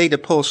may need to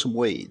pull some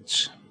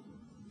weeds.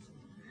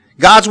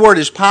 God's Word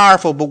is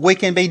powerful, but we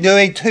can be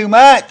doing too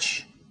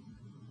much.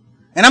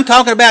 And I'm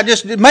talking about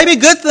just maybe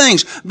good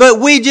things, but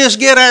we just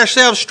get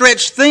ourselves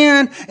stretched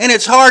thin, and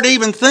it's hard to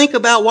even think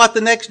about what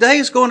the next day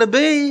is going to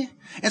be.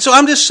 And so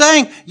I'm just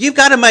saying, you've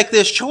got to make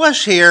this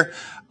choice here.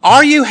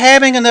 Are you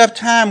having enough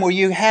time where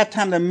you have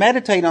time to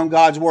meditate on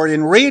God's Word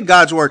and read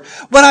God's Word?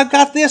 Well, I've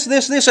got this,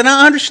 and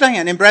I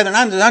understand. And brethren,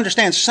 I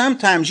understand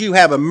sometimes you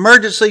have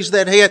emergencies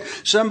that hit.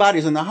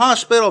 Somebody's in the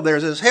hospital.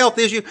 There's this health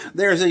issue.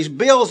 There's these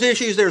bills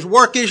issues. There's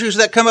work issues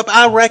that come up.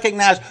 I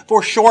recognize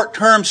for short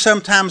term,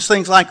 sometimes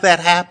things like that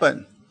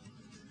happen.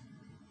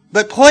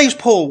 But please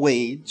pull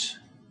weeds.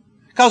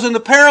 Because in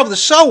the parable of the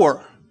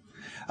sower,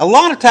 a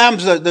lot of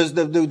times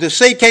the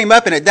seed came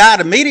up and it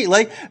died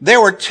immediately. There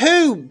were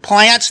two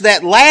plants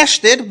that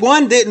lasted.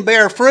 One didn't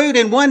bear fruit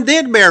and one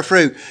did bear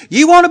fruit.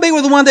 You want to be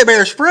with the one that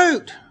bears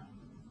fruit.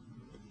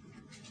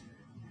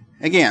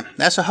 Again,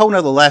 that's a whole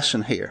nother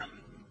lesson here.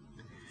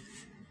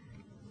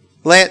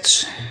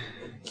 Let's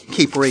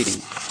keep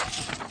reading.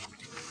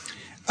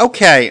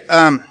 Okay,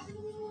 I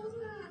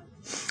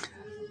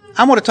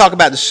want to talk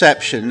about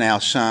deception now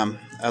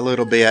a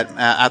little bit.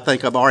 I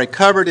think I've already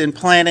covered in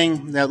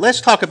planning. Now let's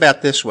talk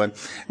about this one.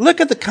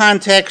 Look at the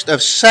context of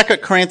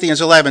 2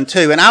 Corinthians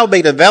 11:2, and I'll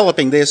be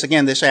developing this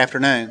again this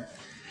afternoon.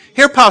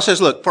 Here Paul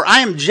says, look, for I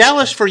am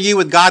jealous for you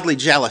with godly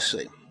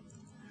jealousy.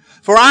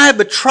 For I have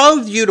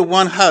betrothed you to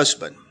one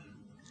husband,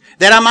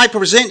 that I might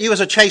present you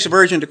as a chaste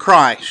virgin to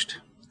Christ.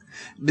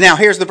 Now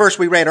here's the verse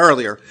we read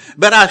earlier.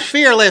 But I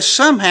fear lest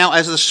somehow,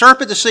 as the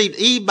serpent deceived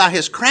Eve by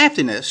his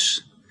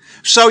craftiness,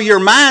 so your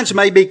minds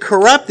may be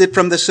corrupted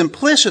from the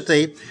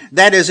simplicity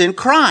that is in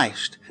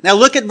Christ. Now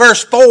look at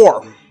verse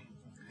 4.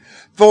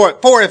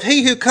 For if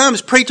he who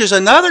comes preaches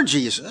another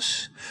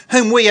Jesus,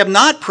 whom we have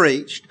not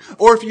preached,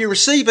 or if you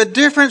receive a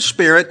different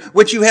spirit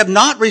which you have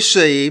not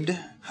received,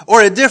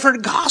 or a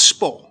different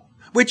gospel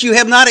which you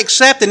have not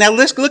accepted. Now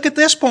let's look at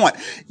this point.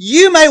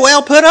 You may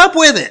well put up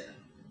with it.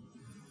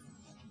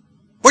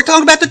 We're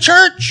talking about the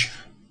church.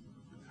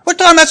 We're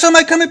talking about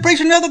somebody coming and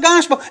preaching another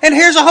gospel. And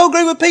here's a whole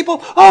group of people.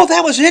 Oh,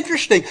 that was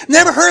interesting.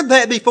 Never heard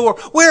that before.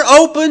 We're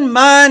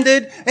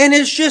open-minded and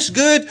it's just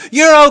good.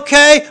 You're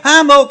okay.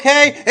 I'm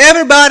okay.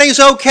 Everybody's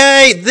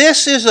okay.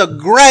 This is a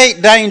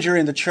great danger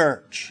in the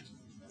church.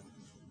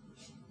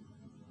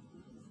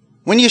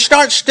 When you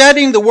start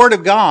studying the Word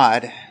of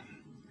God,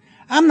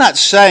 I'm not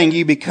saying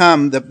you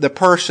become the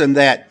person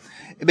that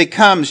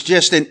becomes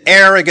just an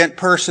arrogant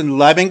person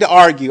loving to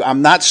argue.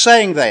 I'm not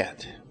saying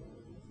that.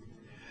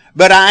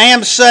 But I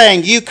am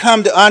saying you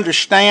come to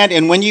understand,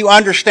 and when you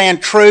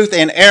understand truth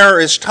and error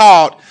is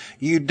taught,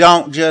 you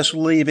don't just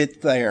leave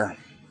it there.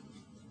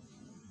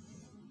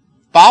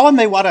 Follow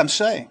me what I'm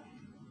saying.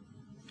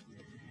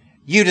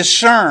 You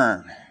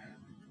discern.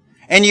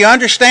 And you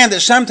understand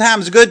that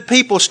sometimes good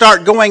people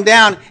start going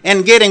down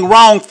and getting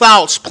wrong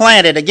thoughts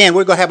planted. Again,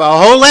 we're going to have a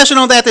whole lesson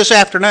on that this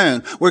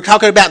afternoon. We're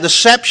talking about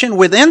deception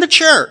within the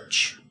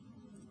church.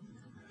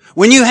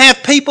 When you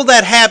have people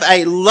that have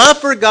a love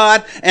for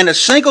God and a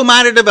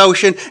single-minded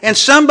devotion, and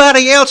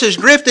somebody else is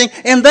drifting,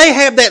 and they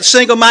have that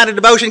single-minded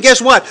devotion, guess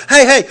what?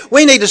 Hey,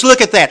 we need to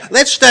look at that.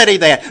 Let's study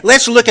that.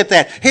 Let's look at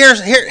that.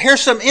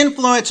 Here's some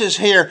influences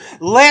here.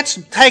 Let's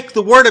take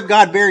the Word of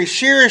God very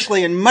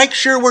seriously and make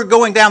sure we're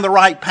going down the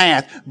right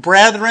path.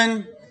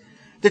 Brethren,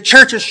 the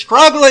church is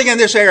struggling in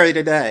this area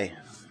today.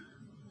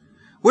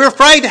 We're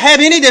afraid to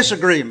have any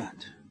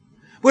disagreement.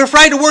 We're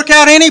afraid to work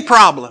out any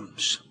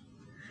problems.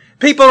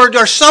 People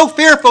are so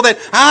fearful that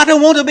I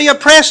don't want to be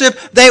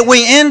oppressive that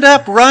we end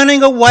up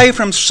running away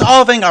from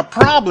solving our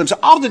problems.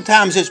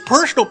 Oftentimes it's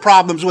personal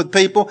problems with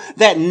people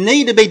that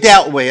need to be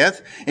dealt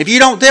with. If you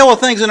don't deal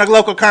with things in a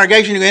local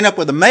congregation, you end up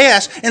with a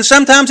mess. And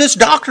sometimes it's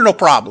doctrinal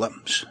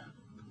problems.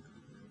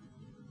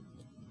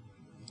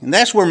 And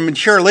that's where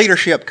mature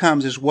leadership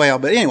comes as well.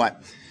 But anyway,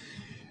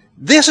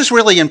 this is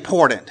really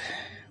important.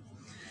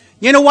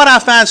 You know what I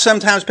find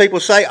sometimes people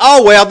say,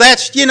 oh, well,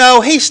 that's,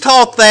 he's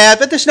taught that,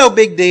 but that's no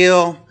big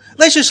deal.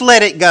 Let's just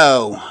let it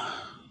go.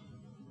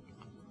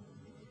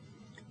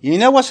 You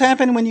know what's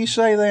happening when you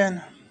say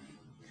that?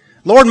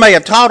 Lord may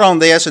have taught on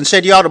this and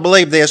said you ought to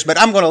believe this, but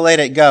I'm going to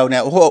let it go.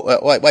 Now,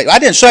 wait, I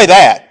didn't say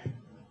that.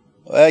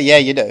 Well, yeah,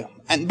 you do.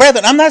 And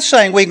brethren, I'm not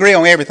saying we agree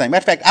on everything.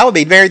 Matter of fact, I would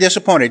be very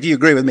disappointed if you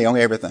agree with me on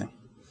everything.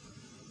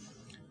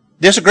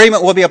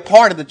 Disagreement will be a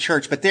part of the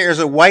church, but there is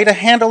a way to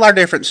handle our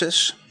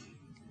differences.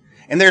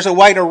 And there's a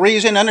way to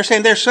reason,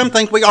 understand there's some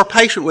things we are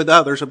patient with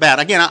others about.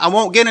 Again, I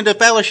won't get into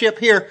fellowship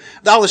here,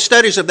 all the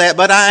studies of that,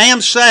 but I am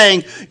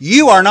saying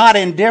you are not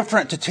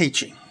indifferent to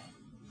teaching.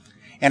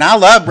 And I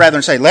love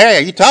brethren say,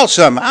 Larry, you taught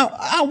something.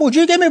 Would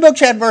you give me a book,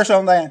 chapter, verse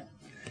on that?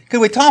 Could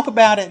we talk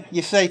about it?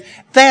 You see,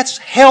 that's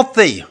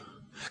healthy.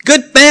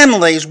 Good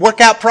families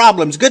work out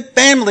problems. Good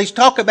families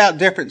talk about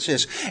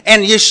differences.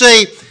 And you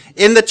see,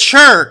 in the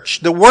church,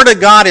 the Word of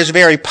God is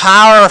very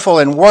powerful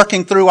in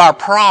working through our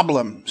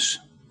problems.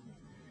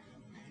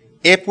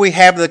 If we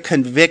have the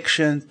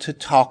conviction to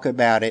talk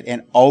about it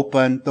and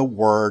open the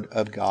Word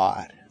of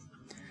God.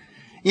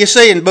 You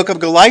see, in the book of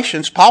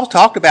Galatians, Paul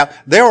talked about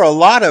there were a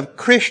lot of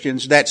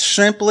Christians that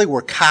simply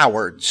were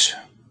cowards.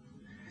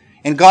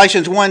 In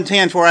Galatians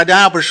 1:10, for I do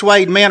not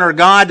persuade men or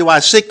God, do I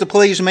seek to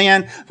please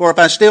men? For if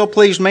I still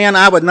pleased men,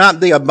 I would not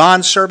be a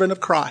bondservant of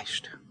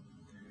Christ.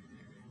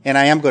 And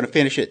I am going to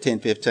finish at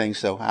 10:15,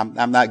 so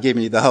I'm not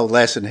giving you the whole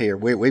lesson here.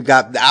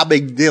 I'll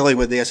be dealing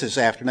with this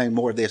afternoon,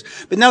 more of this.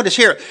 But notice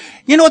here,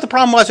 you know what the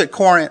problem was at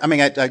Corinth?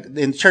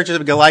 In the churches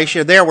of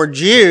Galatia, there were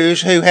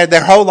Jews who had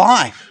their whole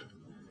life.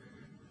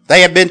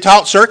 They had been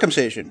taught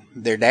circumcision.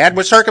 Their dad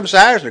was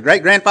circumcised, their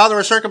great-grandfather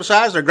was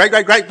circumcised, their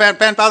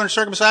great-great-great-grandfather was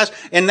circumcised,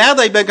 and now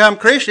they've become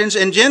Christians,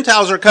 and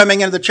Gentiles are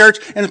coming into the church,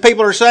 and the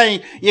people are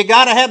saying, you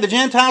got to have the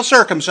Gentiles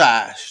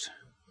circumcised.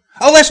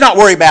 Oh, let's not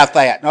worry about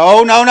that.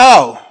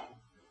 No.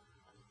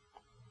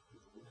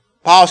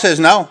 Paul says,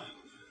 no,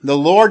 the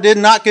Lord did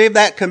not give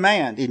that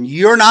command, and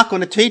you're not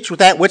going to teach with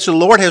that which the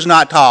Lord has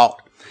not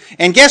taught.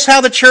 And guess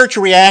how the church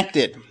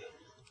reacted?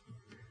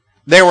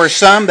 There were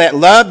some that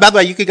loved. By the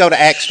way, you could go to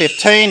Acts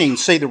 15 and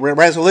see the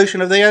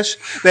resolution of this.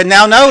 But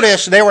now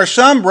notice, there were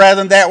some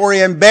brethren that were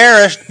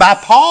embarrassed by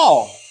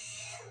Paul.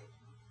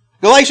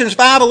 Galatians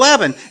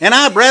 5:11, and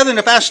I, brethren,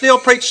 if I still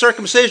preach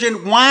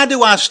circumcision, why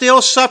do I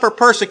still suffer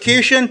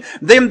persecution?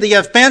 Then the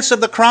offense of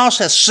the cross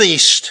has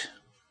ceased.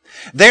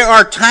 There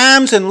are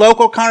times in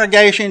local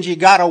congregations you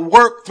got to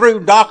work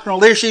through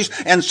doctrinal issues,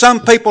 and some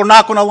people are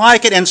not going to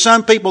like it, and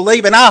some people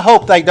leave, and I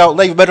hope they don't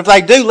leave, but if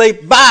they do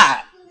leave, bye.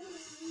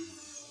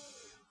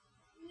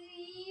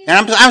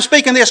 And I'm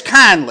speaking this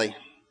kindly.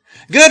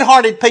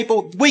 Good-hearted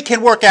people, we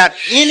can work out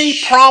any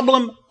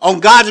problem on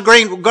God's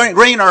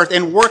green earth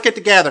and work it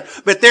together.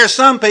 But there's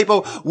some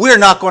people, we're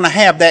not going to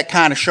have that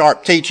kind of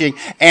sharp teaching,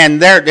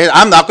 and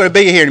I'm not going to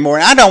be here anymore.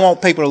 And I don't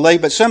want people to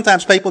leave, but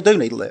sometimes people do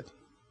need to live.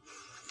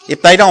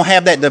 If they don't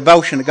have that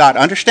devotion to God.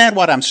 Understand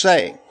what I'm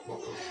saying.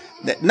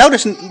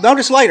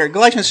 Notice later,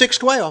 Galatians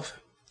 6:12.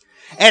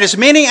 And as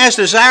many as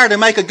desire to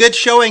make a good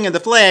showing in the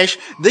flesh,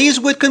 these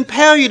would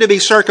compel you to be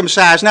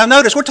circumcised. Now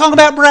notice, we're talking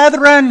about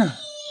brethren.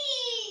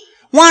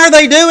 Why are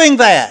they doing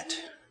that?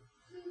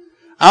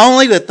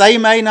 Only that they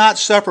may not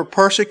suffer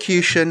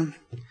persecution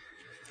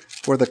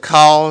for the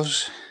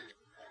cause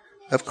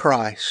of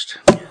Christ.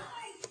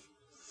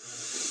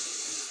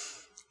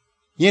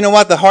 You know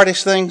what the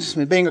hardest things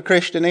in being a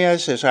Christian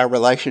is our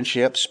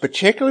relationships,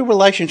 particularly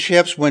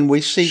relationships when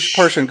we see a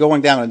person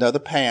going down another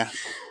path.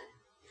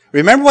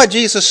 Remember what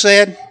Jesus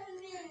said?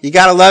 You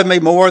got to love me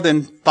more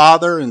than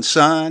father and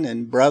son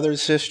and brother and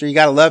sister. You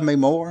got to love me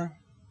more.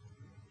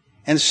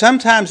 And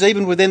sometimes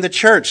even within the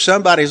church,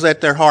 somebody's let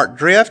their heart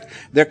drift.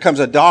 There comes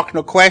a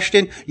doctrinal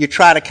question. You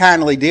try to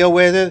kindly deal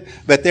with it.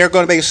 But there are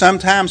going to be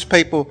sometimes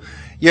people,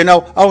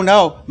 oh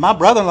no, my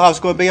brother-in-law is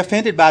going to be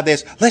offended by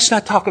this. Let's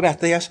not talk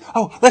about this.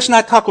 Oh, let's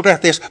not talk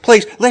about this.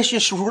 Please, let's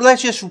just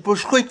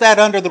sweep that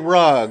under the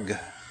rug.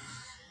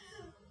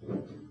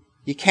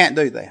 You can't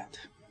do that.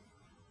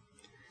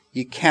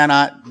 You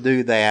cannot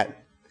do that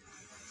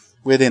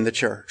within the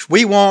church.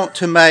 We want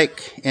to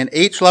make in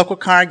each local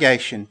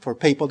congregation for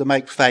people to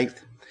make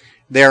faith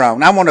their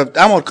own. I want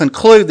to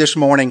conclude this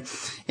morning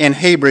in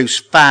Hebrews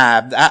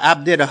 5.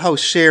 I did a whole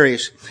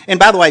series. And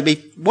by the way,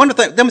 let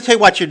me tell you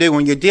what you do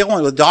when you're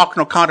dealing with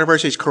doctrinal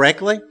controversies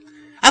correctly.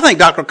 I think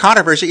doctrinal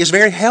controversy is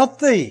very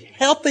healthy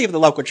of the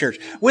local church.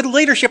 With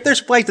leadership,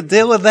 there's ways to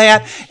deal with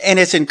that, and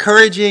it's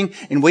encouraging,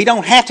 and we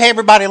don't have to have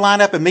everybody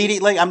line up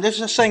immediately. I'm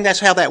just saying that's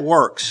how that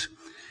works.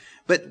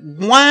 But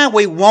why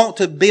we want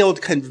to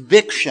build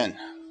conviction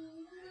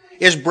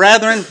is,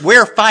 brethren,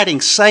 we're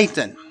fighting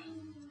Satan.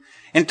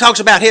 And it talks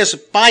about his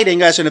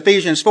fighting us in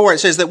Ephesians 4. It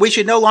says that we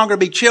should no longer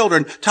be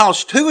children,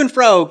 tossed to and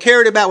fro,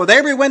 carried about with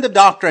every wind of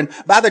doctrine,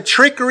 by the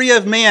trickery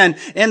of men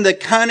and the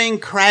cunning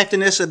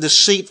craftiness of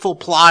deceitful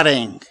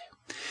plotting.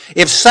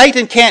 If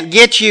Satan can't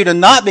get you to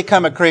not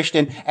become a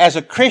Christian, as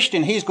a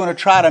Christian, he's going to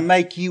try to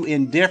make you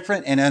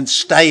indifferent and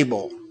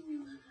unstable.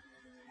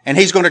 And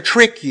he's going to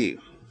trick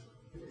you.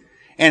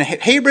 And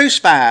Hebrews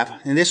 5,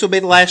 and this will be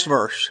the last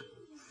verse.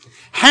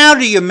 How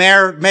do you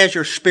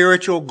measure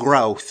spiritual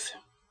growth?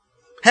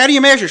 How do you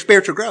measure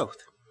spiritual growth?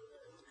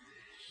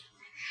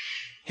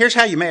 Here's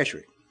how you measure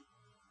it.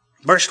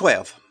 Verse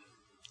 12.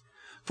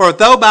 For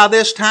though by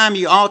this time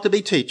you ought to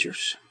be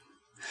teachers,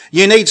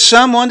 you need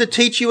someone to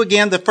teach you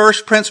again the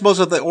first principles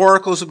of the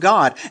oracles of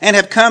God, and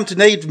have come to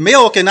need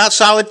milk and not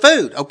solid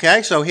food.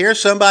 Okay, so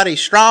here's somebody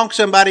strong,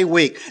 somebody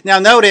weak. Now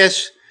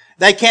notice,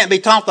 they can't be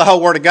taught the whole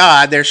Word of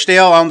God. They're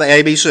still on the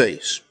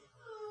ABCs.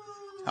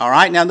 All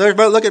right, now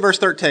look at verse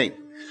 13.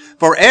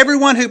 For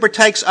everyone who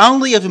partakes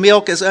only of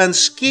milk is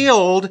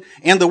unskilled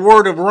in the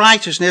word of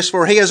righteousness,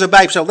 for he is a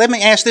babe. So let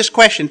me ask this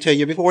question to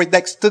you before we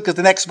look at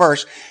the next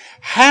verse.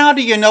 How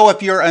do you know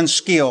if you're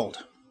unskilled?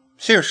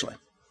 Seriously.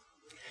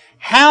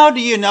 How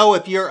do you know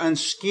if you're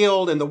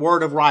unskilled in the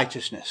word of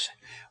righteousness?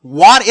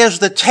 What is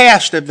the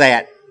test of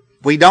that?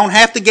 We don't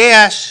have to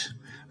guess.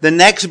 The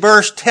next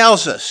verse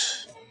tells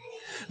us.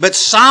 But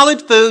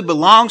solid food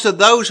belongs to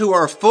those who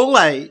are full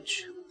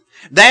age.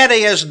 That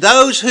is,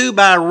 those who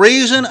by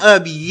reason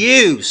of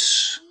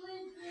use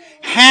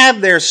have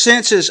their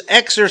senses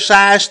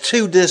exercised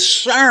to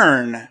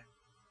discern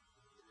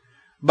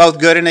both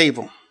good and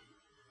evil.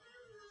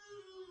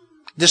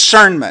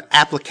 Discernment,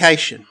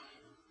 application.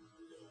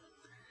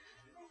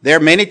 There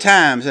are many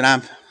times, and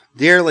I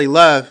dearly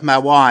love my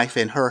wife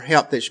and her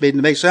help that she's been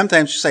to me.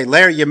 Sometimes she say,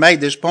 Larry, you made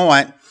this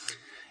point.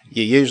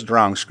 You used the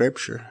wrong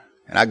scripture.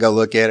 And I go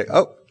look at it.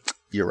 Oh,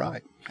 you're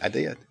right. I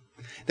did.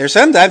 There's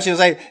sometimes she'll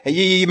say,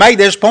 you made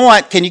this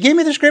point. Can you give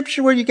me the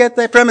scripture where you get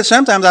that from? And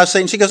sometimes I'll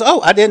see, and she goes,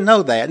 oh, I didn't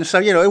know that. And so,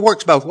 it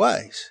works both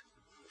ways.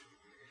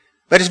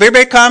 But it's very,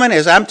 very common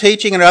as I'm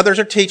teaching and others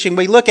are teaching,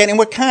 we look at it and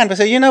we're kind of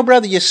say,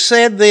 brother, you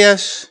said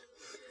this.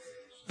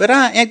 But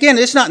again,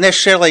 it's not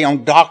necessarily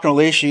on doctrinal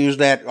issues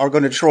that are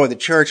going to destroy the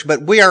church,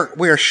 but we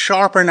are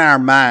sharpening our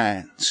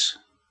minds.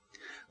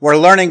 We're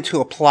learning to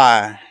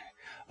apply.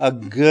 A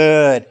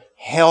good,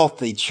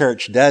 healthy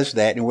church does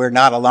that, and we're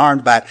not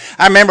alarmed by it.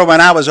 I remember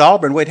when I was at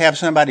Auburn, we'd have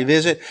somebody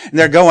visit, and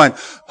they're going,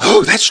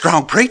 oh, that's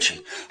strong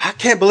preaching. I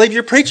can't believe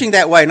you're preaching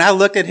that way. And I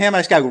looked at him,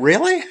 I go,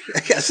 really?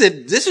 I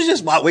said, this is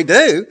just what we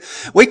do.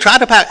 We try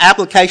to put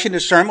application to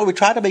sermon. We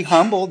try to be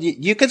humble.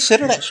 You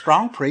consider that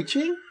strong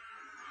preaching?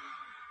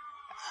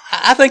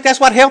 I think that's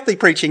what healthy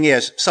preaching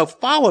is. So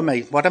follow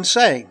me, what I'm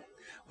saying.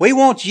 We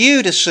want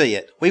you to see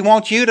it. We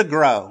want you to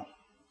grow.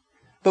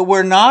 But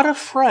we're not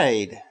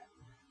afraid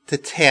to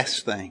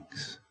test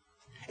things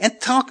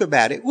and talk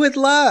about it with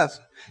love.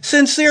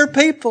 Sincere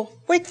people.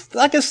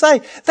 Like I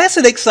say, that's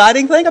an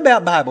exciting thing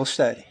about Bible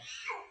study.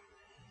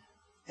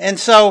 And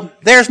so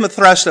there's my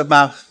thrust of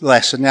my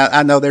lesson. Now,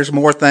 I know there's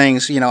more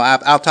things,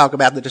 I'll talk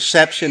about the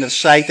deception of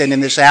Satan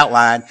in this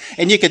outline,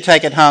 and you can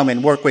take it home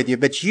and work with you.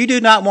 But you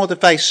do not want to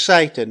face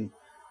Satan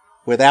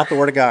without the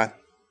Word of God.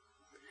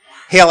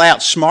 He'll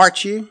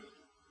outsmart you.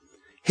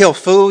 He'll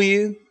fool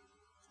you.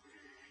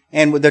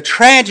 And with the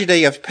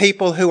tragedy of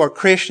people who are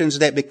Christians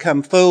that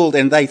become fooled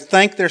and they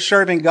think they're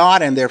serving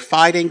God and they're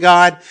fighting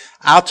God,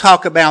 I'll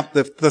talk about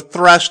the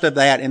thrust of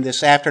that in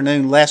this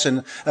afternoon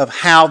lesson of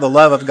how the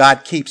love of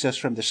God keeps us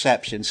from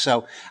deception.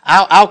 So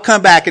I'll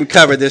come back and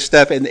cover this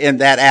stuff in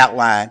that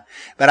outline.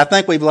 But I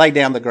think we've laid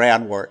down the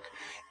groundwork.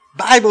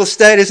 Bible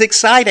study is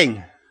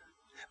exciting.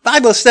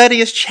 Bible study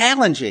is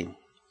challenging.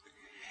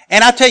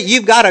 And I tell you,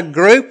 you've got a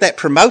group that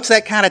promotes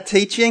that kind of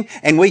teaching,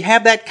 and we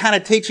have that kind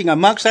of teaching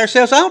amongst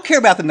ourselves. I don't care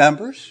about the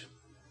numbers.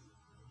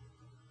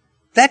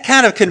 That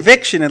kind of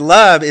conviction and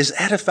love is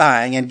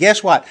edifying. And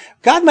guess what?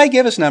 God may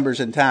give us numbers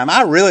in time.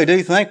 I really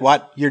do think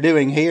what you're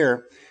doing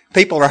here,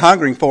 people are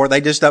hungering for.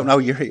 They just don't know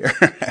you're here.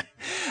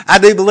 I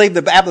do believe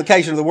the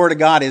application of the Word of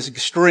God is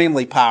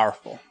extremely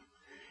powerful.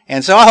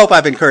 And so I hope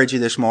I've encouraged you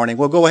this morning.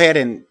 We'll go ahead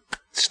and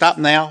stop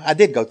now. I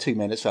did go 2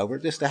 minutes over.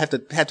 Just I have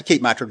to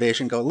keep my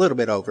tradition, go a little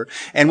bit over.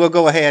 And we'll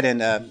go ahead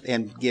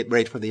and get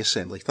ready for the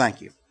assembly. Thank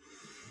you.